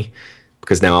taunt me,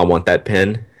 because now I want that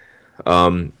pen.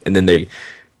 And then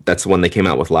that's the one they came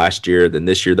out with last year. Then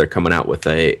this year they're coming out with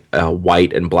a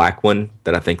white and black one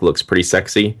that I think looks pretty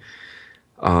sexy.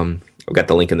 I've got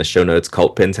the link in the show notes.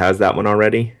 Cult Pens has that one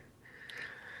already.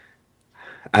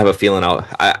 I have a feeling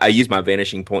I use my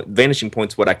Vanishing Point. Vanishing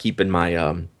Point's what I keep in my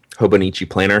Hobonichi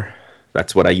planner.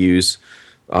 That's what I use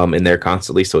in there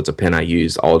constantly. So it's a pen I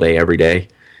use all day, every day.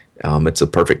 It's a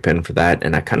perfect pen for that.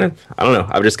 And I don't know.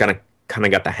 I've just kind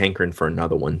of got the hankering for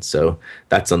another one. So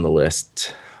that's on the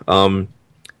list.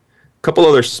 Couple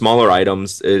other smaller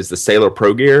items is the Sailor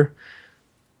Pro Gear.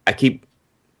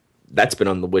 That's been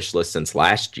on the wish list since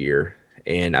last year,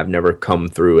 and I've never come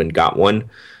through and got one.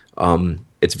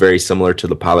 It's very similar to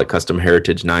the Pilot Custom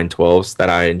Heritage 912s that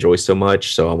I enjoy so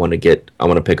much. So I want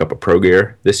to pick up a Pro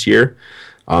Gear this year.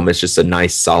 It's just a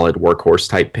nice, solid workhorse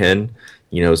type pen.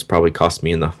 It's probably cost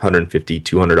me in the $150,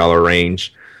 $200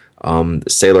 range. The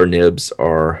Sailor nibs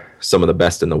are some of the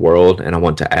best in the world, and I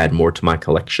want to add more to my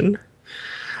collection.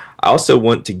 I also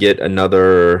want to get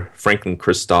another Franklin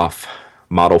Christoph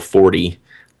Model 40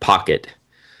 pocket.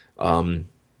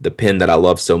 the pen that I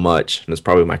love so much, and it's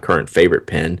probably my current favorite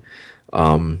pen,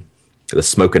 the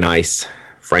Smoke and Ice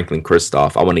Franklin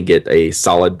Christoph. I want to get a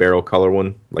solid barrel color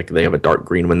one. Like they have a dark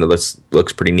green one that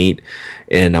looks pretty neat,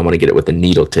 and I want to get it with a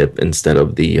needle tip instead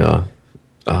of the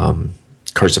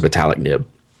cursive italic nib.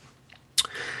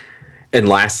 And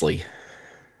lastly,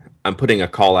 I'm putting a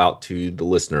call out to the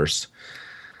listeners.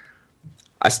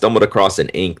 I stumbled across an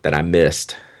ink that I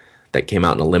missed that came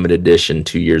out in a limited edition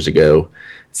 2 years ago.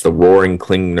 It's the Roaring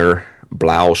Klingner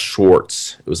Blau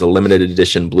Schwarz. It was a limited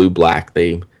edition blue-black.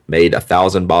 They made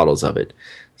 1,000 bottles of it.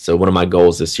 So one of my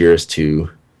goals this year is to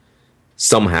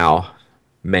somehow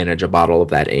manage a bottle of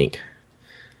that ink.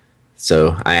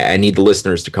 So I need the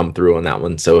listeners to come through on that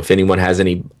one. So if anyone has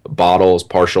any bottles,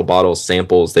 partial bottles,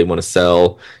 samples they want to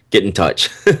sell, get in touch.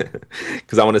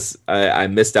 Because I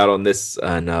missed out on this,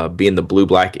 and being the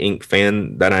blue-black ink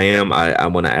fan that I am, I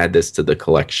want to add this to the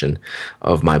collection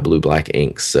of my blue-black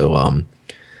inks. So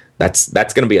that's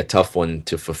going to be a tough one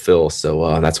to fulfill.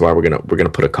 So that's why we're gonna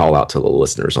put a call out to the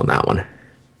listeners on that one.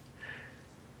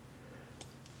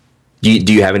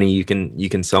 Do you have any you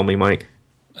can sell me, Mike?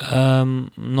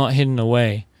 Not hidden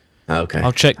away. Okay.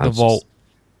 I'll check the vault.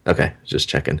 Okay, just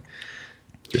checking.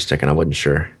 I wasn't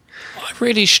sure. I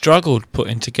really struggled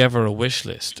putting together a wish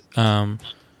list,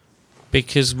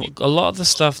 because a lot of the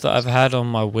stuff that I've had on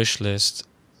my wish list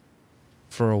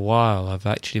for a while, I've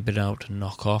actually been able to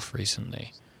knock off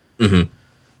recently.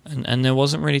 Mm-hmm. And there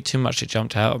wasn't really too much that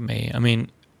jumped out at me. I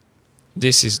mean,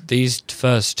 these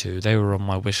first two, they were on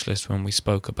my wish list when we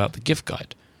spoke about the gift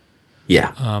guide.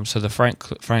 Yeah. So the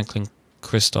Franklin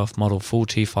Christoph Model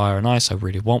 40 Fire and Ice, I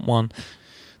really want one.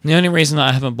 And the only reason that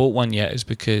I haven't bought one yet is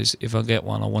because if I get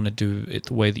one, I want to do it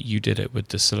the way that you did it with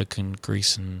the silicone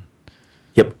grease and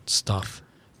stuff.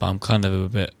 But I'm kind of a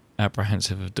bit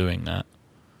apprehensive of doing that.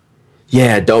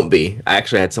 Yeah, don't be. I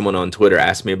actually had someone on Twitter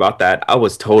ask me about that. I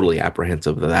was totally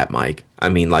apprehensive of that, Mike. I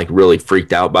mean, like really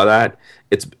freaked out by that.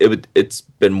 It's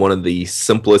been one of the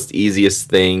simplest, easiest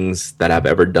things that I've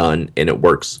ever done, and it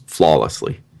works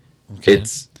flawlessly. Okay.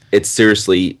 It's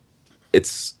seriously,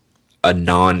 it's a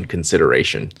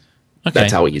non-consideration. Okay.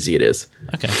 That's how easy it is.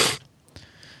 Okay.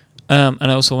 And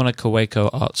I also want a Kaweco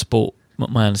Art Sport.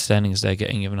 My understanding is they're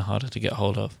getting even harder to get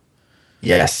hold of.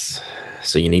 Yes.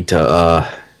 So you need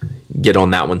to get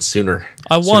on that one sooner.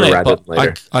 I want it,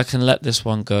 but I can let this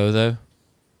one go, though.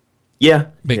 Yeah.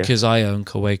 Because I own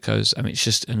Kawecos. I mean, it's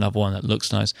just another one that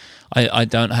looks nice. I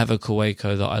don't have a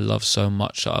Kaweco that I love so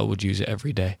much that I would use it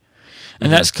every day.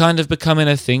 And that's kind of becoming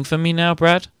a thing for me now,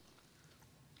 Brad.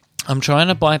 I'm trying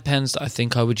to buy pens that I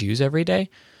think I would use every day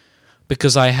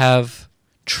because I have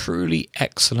truly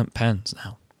excellent pens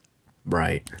now.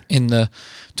 Right. In the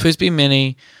TWSBI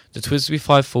Mini, the TWSBI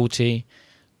 540,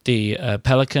 the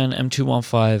Pelican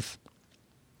M215,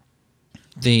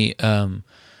 the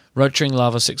Rotring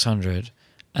Lava 600,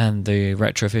 and the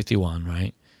Retro 51,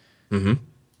 right? Mm-hmm.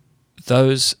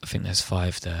 Those, I think there's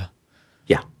 5 there.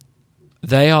 Yeah.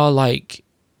 They are like,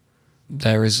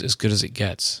 they're as good as it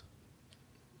gets.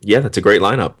 Yeah, that's a great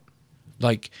lineup.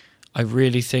 Like, I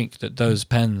really think that those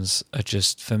pens are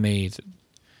just, for me,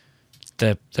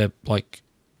 they're like,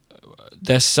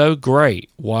 they're so great.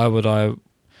 Why would I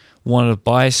want to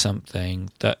buy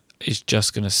something that is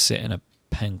just going to sit in a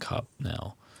pen cup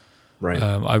now? Right.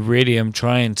 I really am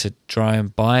trying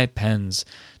and buy pens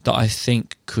that I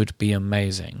think could be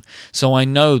amazing. So I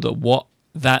know that what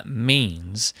that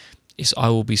means is I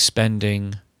will be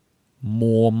spending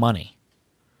more money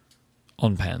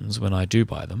on pens when I do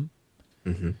buy them.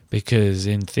 Mm-hmm. Because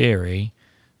in theory,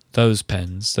 those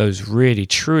pens, those really,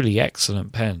 truly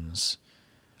excellent pens,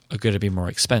 are going to be more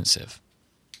expensive.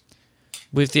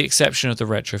 With the exception of the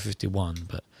Retro 51,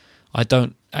 but I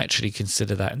don't actually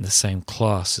consider that in the same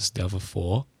class as the other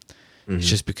 4. Mm-hmm. It's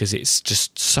just because it's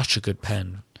just such a good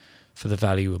pen for the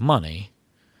value of money.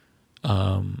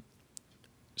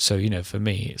 So, for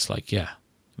me, it's like, yeah,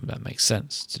 that makes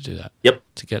sense to do that. Yep.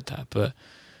 To get that. But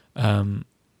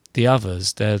the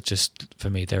others, they're just, for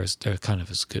me, they're kind of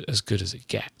as good as it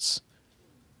gets.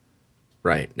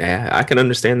 Right. Yeah, I can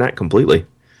understand that completely.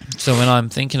 So when I'm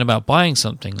thinking about buying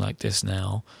something like this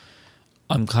now,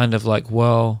 I'm kind of like,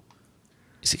 well,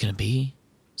 is it going to be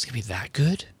that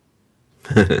good?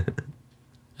 and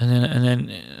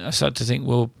then I start to think,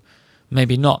 well,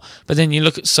 maybe not. But then you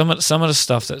look at some of the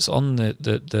stuff that's on the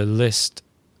list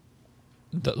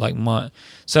that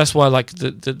so that's why like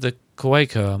the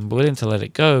Kaweco, I'm willing to let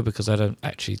it go because I don't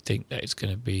actually think that it's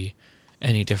going to be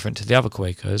any different to the other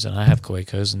Kawecos, and I have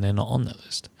Kawecos and they're not on the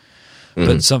list. Mm-hmm.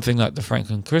 But something like the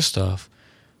Franklin Christoph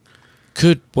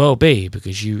could well be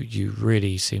because you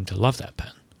really seem to love that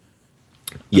pen.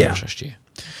 Yeah. I trust you.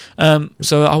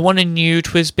 So I want a new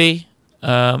TWSBI.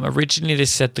 Originally they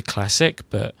said the classic,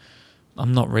 but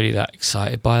I'm not really that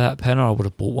excited by that pen, or I would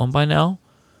have bought one by now.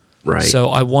 Right. So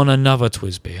I want another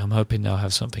TWSBI. I'm hoping they'll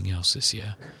have something else this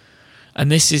year.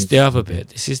 And this is the other bit.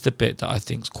 This is the bit that I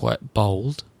think is quite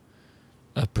bold,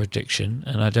 a prediction.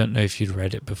 And I don't know if you'd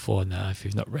read it before now, if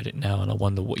you've not read it now, and I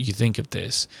wonder what you think of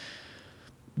this.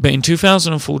 But in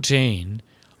 2014,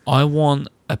 I want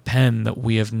a pen that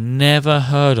we have never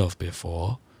heard of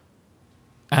before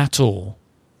at all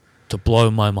to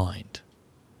blow my mind.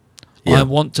 Yeah. I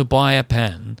want to buy a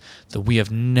pen that we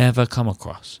have never come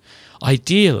across.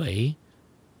 Ideally,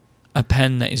 a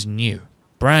pen that is new,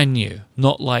 brand new,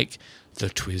 not like the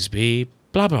TWSBI,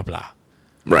 blah, blah, blah.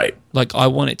 Right. Like, I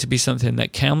want it to be something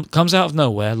that comes out of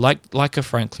nowhere, like a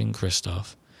Franklin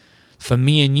Christoph, for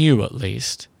me and you at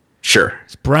least. Sure.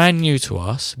 It's brand new to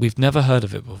us. We've never heard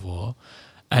of it before,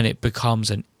 and it becomes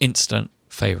an instant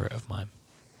favorite of mine.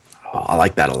 Oh, I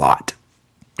like that a lot.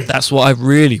 That's what I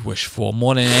really wish for,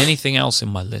 more than anything else in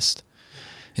my list,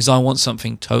 is I want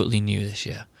something totally new this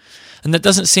year. And that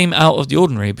doesn't seem out of the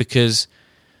ordinary, because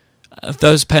of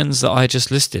those pens that I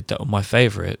just listed that were my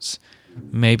favorites,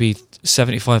 maybe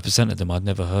 75% of them I'd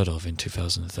never heard of in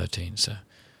 2013. So,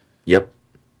 yep.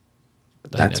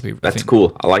 That's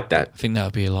cool. I like that. I think that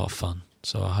would be a lot of fun.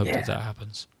 So I hope that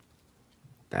happens.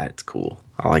 That's cool.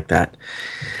 I like that.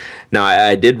 Now,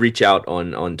 I did reach out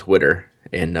on Twitter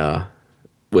and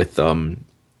with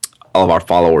all of our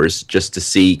followers just to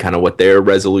see kind of what their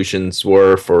resolutions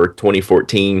were for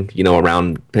 2014,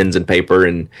 around pens and paper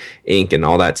and ink and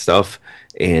all that stuff.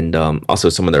 And also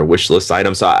some of their wish list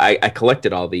items. So I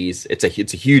collected all these. It's a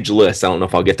huge list. I don't know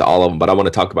if I'll get to all of them, but I want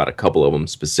to talk about a couple of them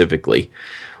specifically.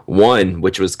 One,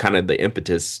 which was kind of the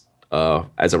impetus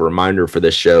as a reminder for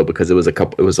this show, because it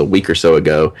was a week or so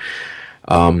ago.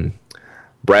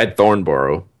 Brad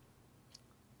Thornborough,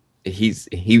 he's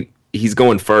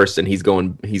going first, and he's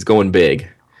going big.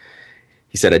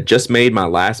 He said, "I just made my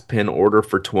last pen order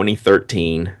for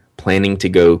 2013, planning to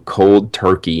go cold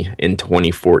turkey in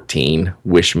 2014.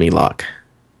 Wish me luck."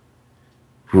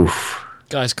 Oof.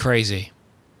 Guy's crazy.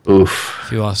 Oof.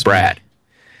 If you ask Brad. me.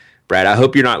 Brad, I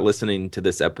hope you're not listening to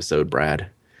this episode, Brad.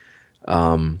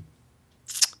 And,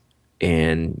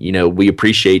 we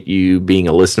appreciate you being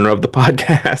a listener of the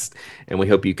podcast, and we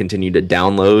hope you continue to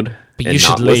download but and you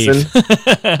should not leave.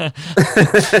 Listen.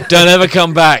 Don't ever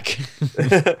come back.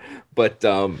 But,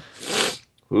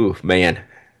 man,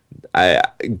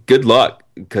 good luck,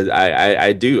 because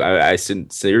I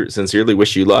sincerely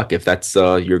wish you luck if that's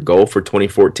your goal for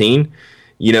 2014,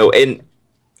 and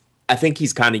I think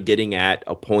he's kind of getting at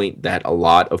a point that a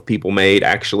lot of people made,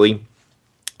 actually,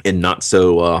 in not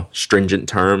so stringent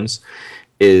terms,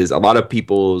 is a lot of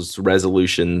people's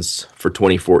resolutions for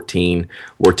 2014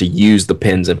 were to use the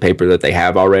pens and paper that they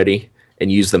have already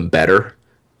and use them better.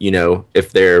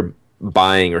 If they're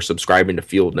buying or subscribing to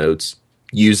Field Notes,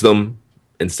 use them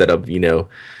instead of,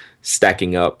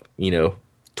 stacking up,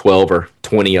 12 or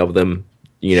 20 of them,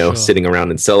 sure, sitting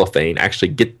around in cellophane. Actually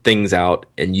get things out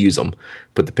and use them.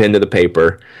 Put the pen to the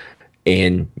paper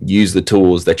and use the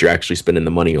tools that you're actually spending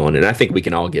the money on. And I think we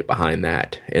can all get behind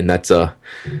that. And that's a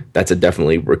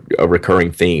definitely a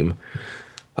recurring theme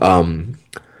throughout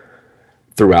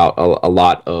a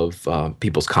lot of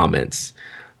people's comments.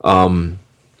 Tim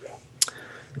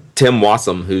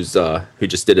Wassam, who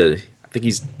just did I think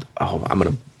he's, I'm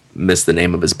going to miss the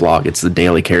name of his blog. It's the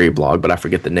Daily Carry blog, but I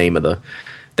forget the name of the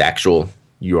actual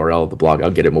URL of the blog. I'll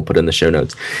get it and we'll put it in the show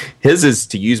notes. His is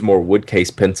to use more wood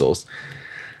case pencils.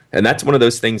 And that's one of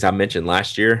those things I mentioned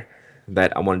last year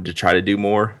that I wanted to try to do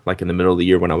more, like in the middle of the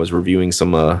year when I was reviewing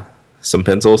some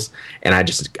pencils. And I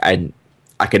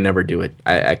could never do it.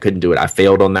 I couldn't do it. I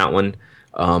failed on that one.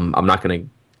 I'm not gonna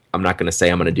say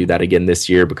I'm gonna do that again this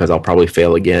year, because I'll probably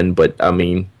fail again. But I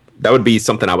mean, that would be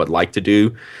something I would like to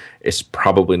do. It's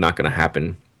probably not gonna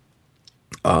happen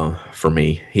for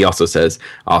me. He also says,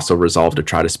 I also resolved to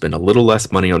try to spend a little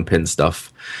less money on pen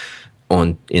stuff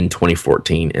in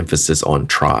 2014. Emphasis on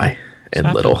try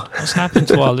and little. What's happened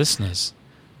to our listeners?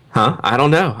 Huh? I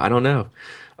don't know.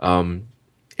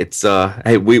 It's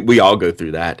hey, we all go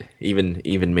through that.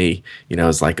 Even me.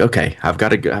 It's like, okay, I've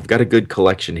got a good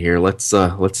collection here. Let's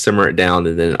simmer it down,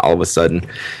 and then all of a sudden,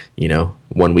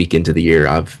 1 week into the year,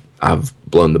 I've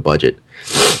blown the budget.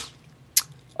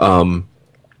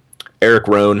 Eric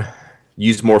Rohn,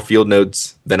 used more Field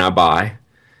Notes than I buy.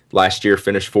 Last year,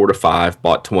 finished 4 to 5,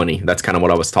 bought 20. That's kind of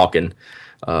what I was talking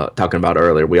about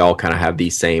earlier. We all kind of have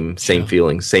these same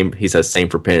feelings. He says same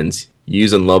for pens.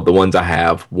 Use and love the ones I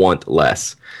have. Want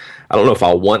less. I don't know if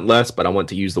I'll want less, but I want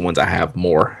to use the ones I have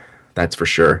more. That's for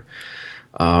sure.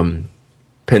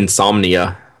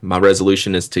 Pensomnia. My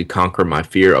resolution is to conquer my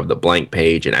fear of the blank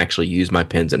page and actually use my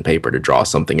pens and paper to draw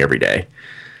something every day.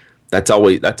 That's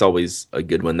always a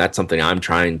good one. That's something I'm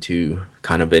trying to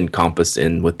kind of encompass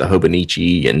in with the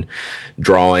Hobonichi and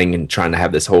drawing and trying to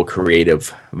have this whole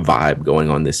creative vibe going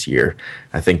on this year.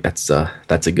 I think that's a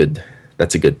good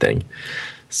thing.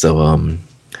 So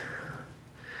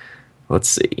let's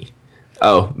see.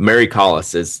 Oh, Mary Collis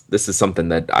says this is something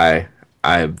that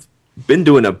I've been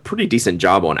doing a pretty decent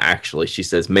job on, actually. She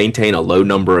says maintain a low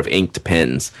number of inked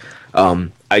pens.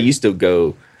 I used to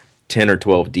go 10 or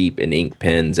 12 deep in ink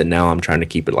pens, and now I'm trying to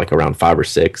keep it like around 5 or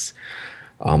 6.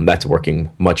 That's working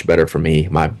much better for me.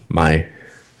 My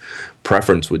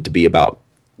preference would be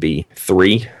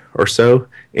 3 or so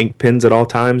ink pens at all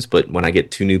times, but when I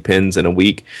get 2 new pens in a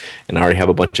week and I already have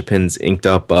a bunch of pens inked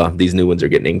up, these new ones are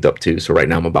getting inked up too. So right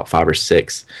now I'm about 5 or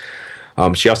 6.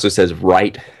 She also says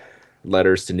write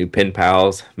letters to new pen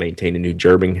pals, maintain a new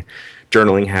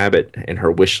journaling habit, and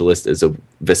her wish list is a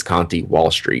Visconti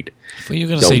Wall Street. Well, you're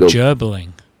going to say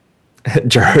gerbling.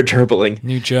 Gerbling.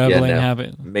 New gerbling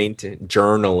habit. Maintain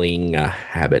journaling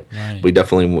habit. Right. We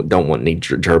definitely don't want any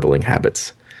gerbling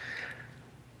habits.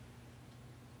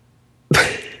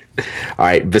 All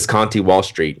right, Visconti Wall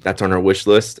Street. That's on our wish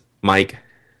list. Mike,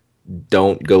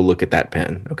 don't go look at that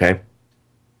pen, okay?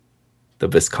 The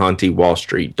Visconti Wall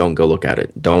Street. Don't go look at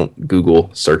it. Don't Google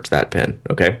search that pen,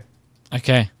 okay?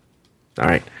 Okay. All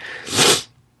right.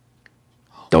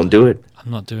 Don't do it. I'm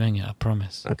not doing it, I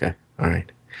promise. Okay. All right.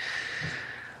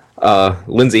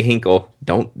 Lindsay Hinkle.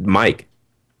 Mike,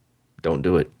 don't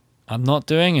do it. I'm not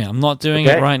doing it. I'm not doing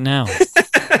it right now.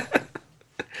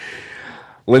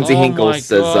 Lindsay Hinkle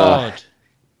says, God.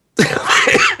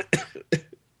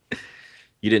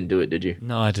 You didn't do it, did you?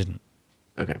 No, I didn't.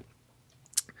 Okay.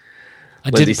 I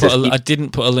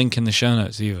didn't put a link in the show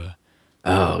notes either.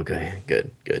 Oh, okay.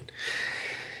 Good.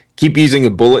 Keep using a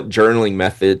bullet journaling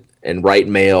method and write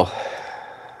mail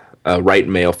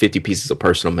 50 pieces of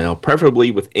personal mail, preferably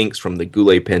with inks from the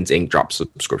Goulet Pens Ink Drop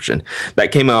subscription.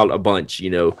 That came out a bunch,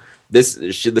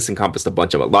 This encompassed a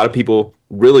bunch of it. A lot of people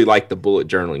really like the bullet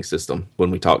journaling system.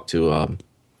 When we talked to, I'm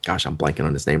blanking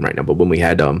on his name right now, but when we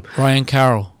had Ryan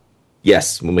Carroll.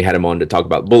 Yes, when we had him on to talk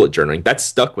about bullet journaling, that's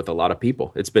stuck with a lot of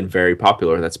people. It's been very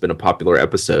popular. That's been a popular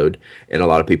episode, and a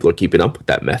lot of people are keeping up with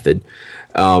that method.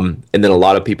 And then a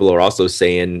lot of people are also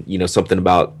saying, something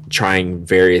about trying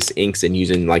various inks and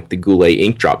using like the Goulet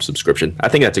Ink Drop subscription. I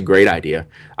think that's a great idea.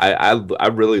 I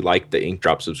really like the Ink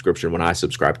Drop subscription when I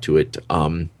subscribed to it.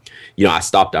 I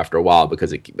stopped after a while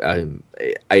because I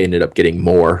ended up getting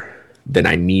more than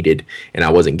I needed, and I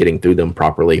wasn't getting through them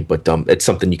properly. But it's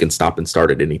something you can stop and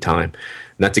start at any time,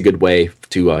 and that's a good way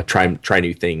to try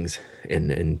new things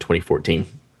in 2014.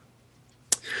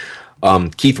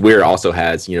 Keith Weir also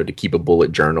has to keep a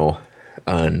bullet journal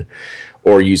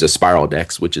or use a Spiral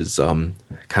Dex, which is kind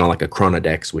of like a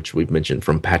Chronodex, which we've mentioned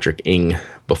from Patrick Ing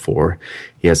before.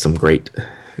 He has some great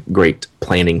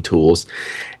planning tools.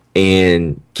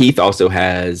 And Keith also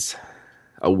has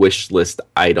a wish list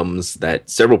items that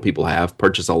several people have.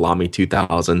 Purchase a Lamy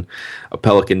 2000, a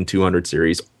Pelican 200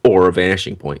 series, or a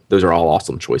Vanishing Point. Those are all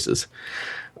awesome choices.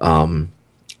 And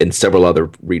several other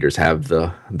readers have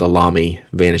the Lamy,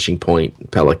 Vanishing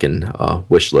Point, Pelican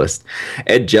wish list.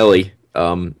 Ed Jelly,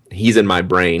 he's in my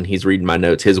brain. He's reading my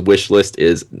notes. His wish list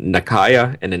is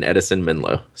Nakaya and an Edison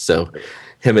Menlo. So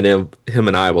him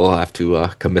and I will have to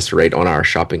commiserate on our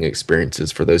shopping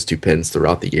experiences for those 2 pens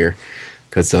throughout the year.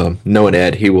 Because knowing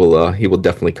Ed, he will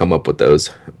definitely come up with those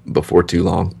before too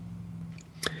long.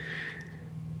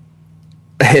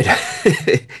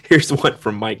 Here's one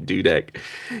from Mike Dudek.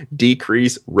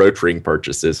 Decrease Rotring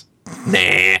purchases.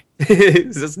 Nah.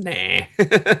 It's just nah.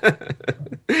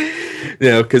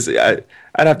 Because I'd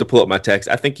have to pull up my text.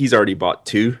 I think he's already bought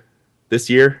 2 this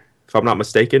year, if I'm not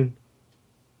mistaken.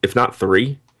 If not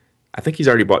 3. I think he's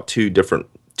already bought 2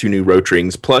 new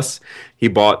Rotrings. Plus, he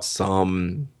bought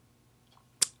some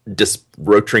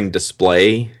Rotring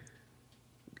display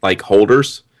like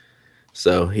holders.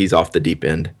 So he's off the deep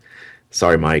end.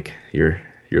 Sorry, Mike, you're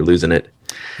losing it.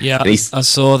 Yeah, I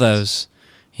saw those.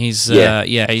 He's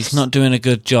he's not doing a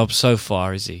good job so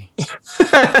far, is he?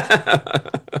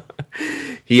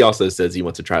 He also says he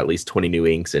wants to try at least 20 new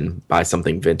inks and buy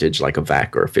something vintage like a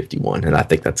VAC or a 51, and I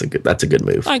think that's a good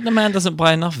move. Like the man doesn't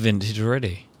buy enough vintage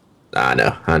already. I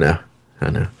know.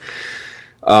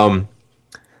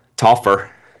 Toffer,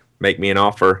 make me an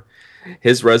offer.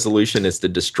 His resolution is to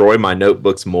destroy my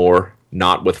notebooks more,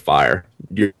 not with fire.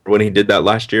 When he did that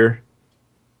last year,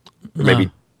 or maybe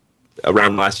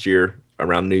around last year,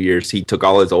 around New Year's, he took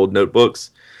all his old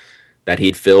notebooks that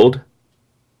he'd filled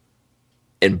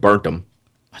and burnt them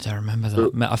I don't remember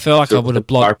that. I feel like I would have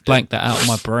blanked that out of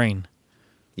my brain.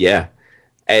 Yeah.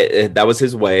 That was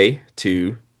his way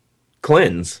to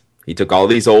cleanse. He took all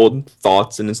these old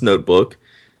thoughts in his notebooks.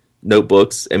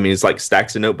 I mean, it's like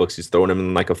stacks of notebooks. He's throwing them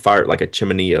in like a fire, like a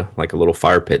chimney, like a little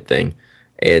fire pit thing.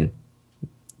 And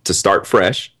to start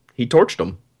fresh, he torched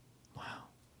them. Wow.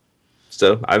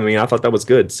 So, I mean, I thought that was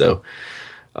good. So,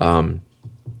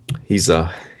 he's going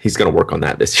to work on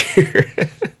that this year.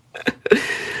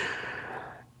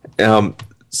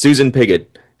 Susan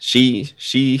Piggott,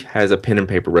 she has a pen and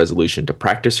paper resolution to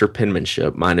practice her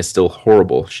penmanship. Mine is still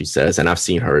horrible, she says, and I've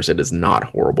seen hers. It is not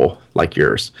horrible like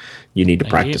yours. You need to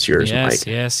practice yours, Mike.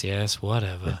 Yes,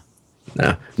 whatever.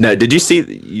 No. Did you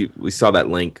see? We saw that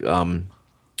link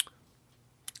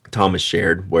Thomas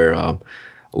shared where a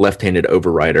left-handed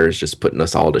overwriter is just putting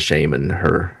us all to shame in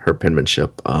her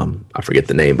penmanship. I forget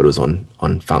the name, but it was on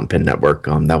Fountain Pen Network.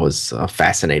 That was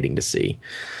fascinating to see.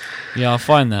 Yeah, I'll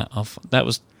find that.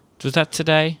 Was that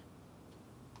today?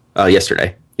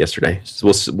 Yesterday.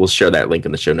 So we'll share that link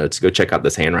in the show notes. Go check out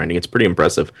this handwriting. It's pretty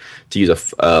impressive to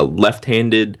use a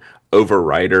left-handed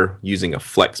overwriter using a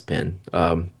flex pen,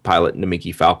 Pilot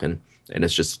Namiki Falcon, and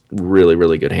it's just really,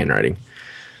 really good handwriting.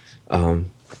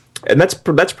 And that's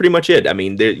pretty much it. I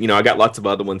mean, I got lots of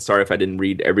other ones. Sorry if I didn't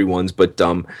read everyone's, but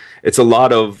it's a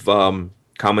lot of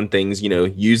common things.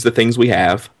 Use the things we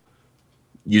have.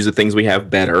 Use the things we have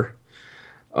better.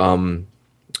 Lots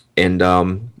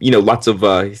of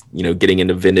getting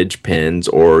into vintage pens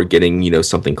or getting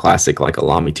something classic like a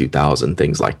Lamy 2000,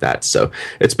 things like that. So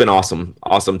it's been awesome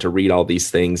to read all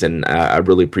these things, and I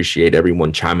really appreciate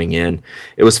everyone chiming in.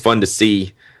 It was fun to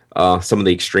see some of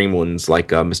the extreme ones like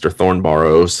Mr.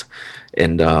 Thornbarrows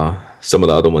and some of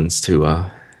the other ones too.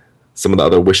 Some of the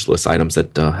other wish list items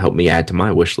that helped me add to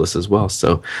my wish list as well.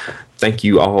 So thank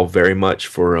you all very much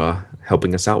for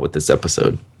helping us out with this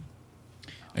episode.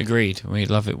 Agreed. We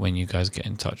love it when you guys get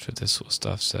in touch with this sort of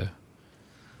stuff, so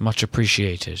much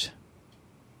appreciated.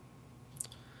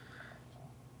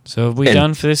 So have we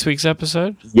done for this week's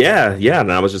episode? Yeah,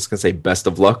 and I was just going to say best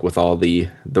of luck with all the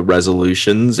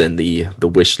resolutions and the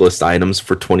wish list items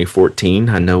for 2014.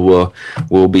 I know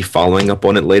we'll be following up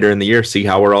on it later in the year, see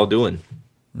how we're all doing.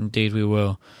 Indeed we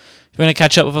will. If you want to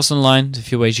catch up with us online, there's a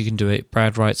few ways you can do it.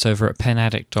 Brad writes over at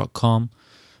penaddict.com.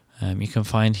 You can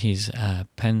find his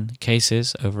pen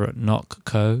cases over at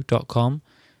knockco.com.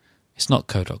 It's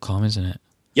knockco.com, isn't it?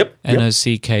 Yep.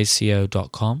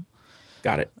 knockco.com.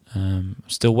 Got it.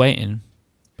 Still waiting.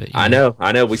 But I know.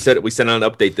 We sent out an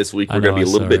update this week. We're going to be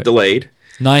a little bit delayed.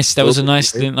 Nice. That was a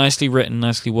nicely written,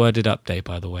 nicely worded update,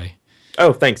 by the way.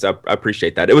 Oh, thanks. I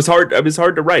appreciate that. It was hard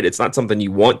to write. It's not something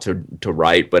you want to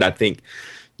write, but I think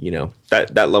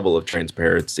that level of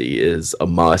transparency is a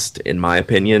must in my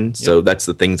opinion. Yep. So that's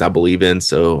the things I believe in.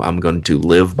 So I'm going to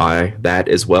live by that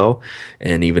as well.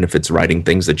 And even if it's writing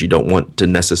things that you don't want to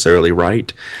necessarily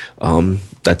write,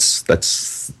 that's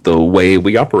the way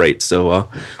we operate. So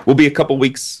we'll be a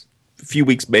few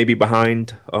weeks maybe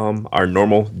behind our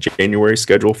normal January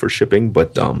schedule for shipping,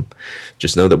 but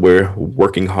just know that we're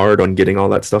working hard on getting all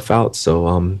that stuff out.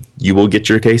 So you will get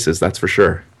your cases, that's for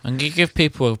sure. I'm going to give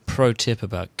people a pro tip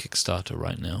about Kickstarter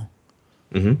right now.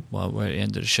 Mm-hmm. While we're at the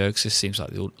end of the show, because this seems like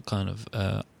the kind of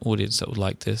audience that would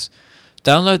like this.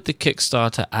 Download the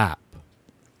Kickstarter app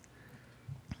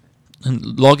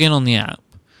and log in on the app.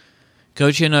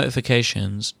 Go to your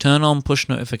notifications, turn on push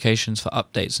notifications for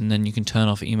updates, and then you can turn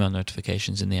off email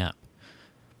notifications in the app.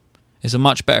 It's a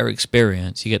much better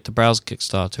experience. You get to browse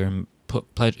Kickstarter and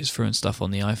put pledges through and stuff on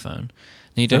the iPhone.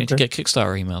 And you don't need to get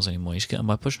Kickstarter emails anymore. You just get them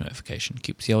by push notification.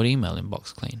 Keeps the old email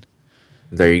inbox clean.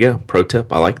 There you go. Pro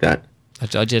tip. I like that.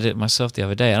 I did it myself the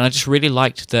other day, and I just really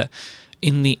liked that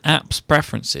in the app's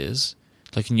preferences,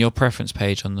 like in your preference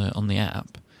page on the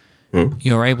app,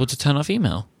 you're able to turn off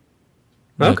email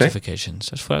notifications.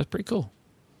 I just thought that was pretty cool.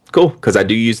 Cool, because I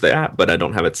do use the app, but I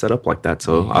don't have it set up like that,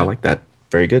 so I like that.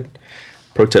 Very good.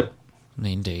 Pro tip.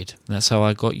 Indeed. That's how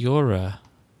I got your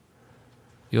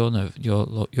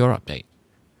update.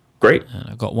 Great. And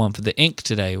I got one for the ink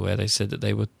today where they said that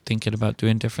they were thinking about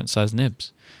doing different size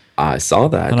nibs. I saw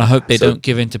that. And I hope they don't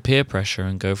give in to peer pressure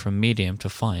and go from medium to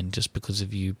fine just because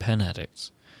of you pen addicts.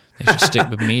 They should stick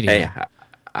with medium. Hey,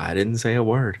 I didn't say a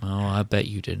word. Oh, I bet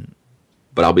you didn't.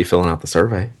 But I'll be filling out the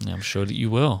survey. I'm sure that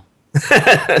you will.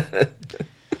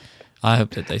 I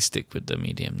hope that they stick with the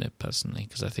medium nib personally,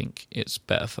 because I think it's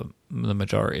better for the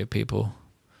majority of people.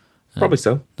 Probably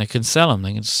so. They can sell them.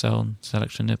 They can sell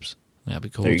extra nibs. That'd be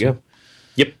cool. There you go.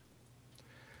 Yep.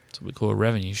 That's what we call a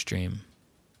revenue stream.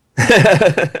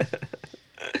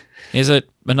 Here's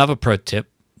another pro tip.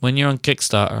 when you're on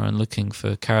Kickstarter and looking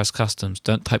for Karas Customs,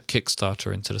 don't type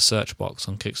Kickstarter into the search box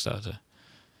on Kickstarter.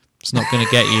 It's not going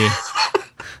to get you.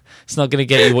 It's not going to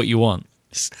get you what you want.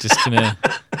 It's just going to.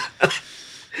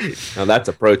 Now that's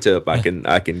a pro tip I can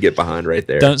get behind right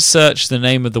there. Don't search the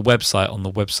name of the website on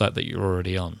the website that you're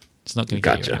already on. It's not going to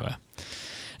get you anywhere.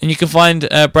 And you can find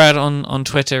Brad on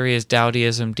Twitter. He is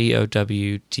Dowdyism,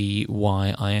 DOWDYISM,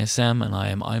 and I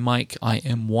am iMike,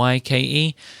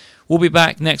 IMYKE. We'll be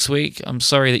back next week. I'm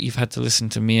sorry that you've had to listen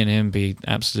to me and him be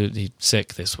absolutely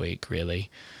sick this week, really.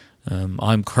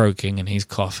 I'm croaking and he's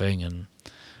coughing,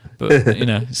 but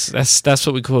that's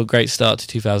what we call a great start to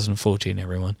 2014,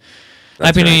 everyone.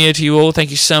 Happy New Year to you all.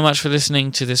 Thank you so much for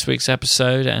listening to this week's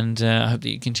episode, and I hope that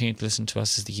you continue to listen to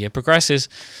us as the year progresses.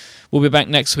 We'll be back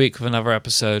next week with another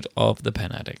episode of The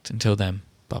Pen Addict. Until then,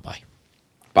 bye-bye.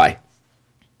 Bye.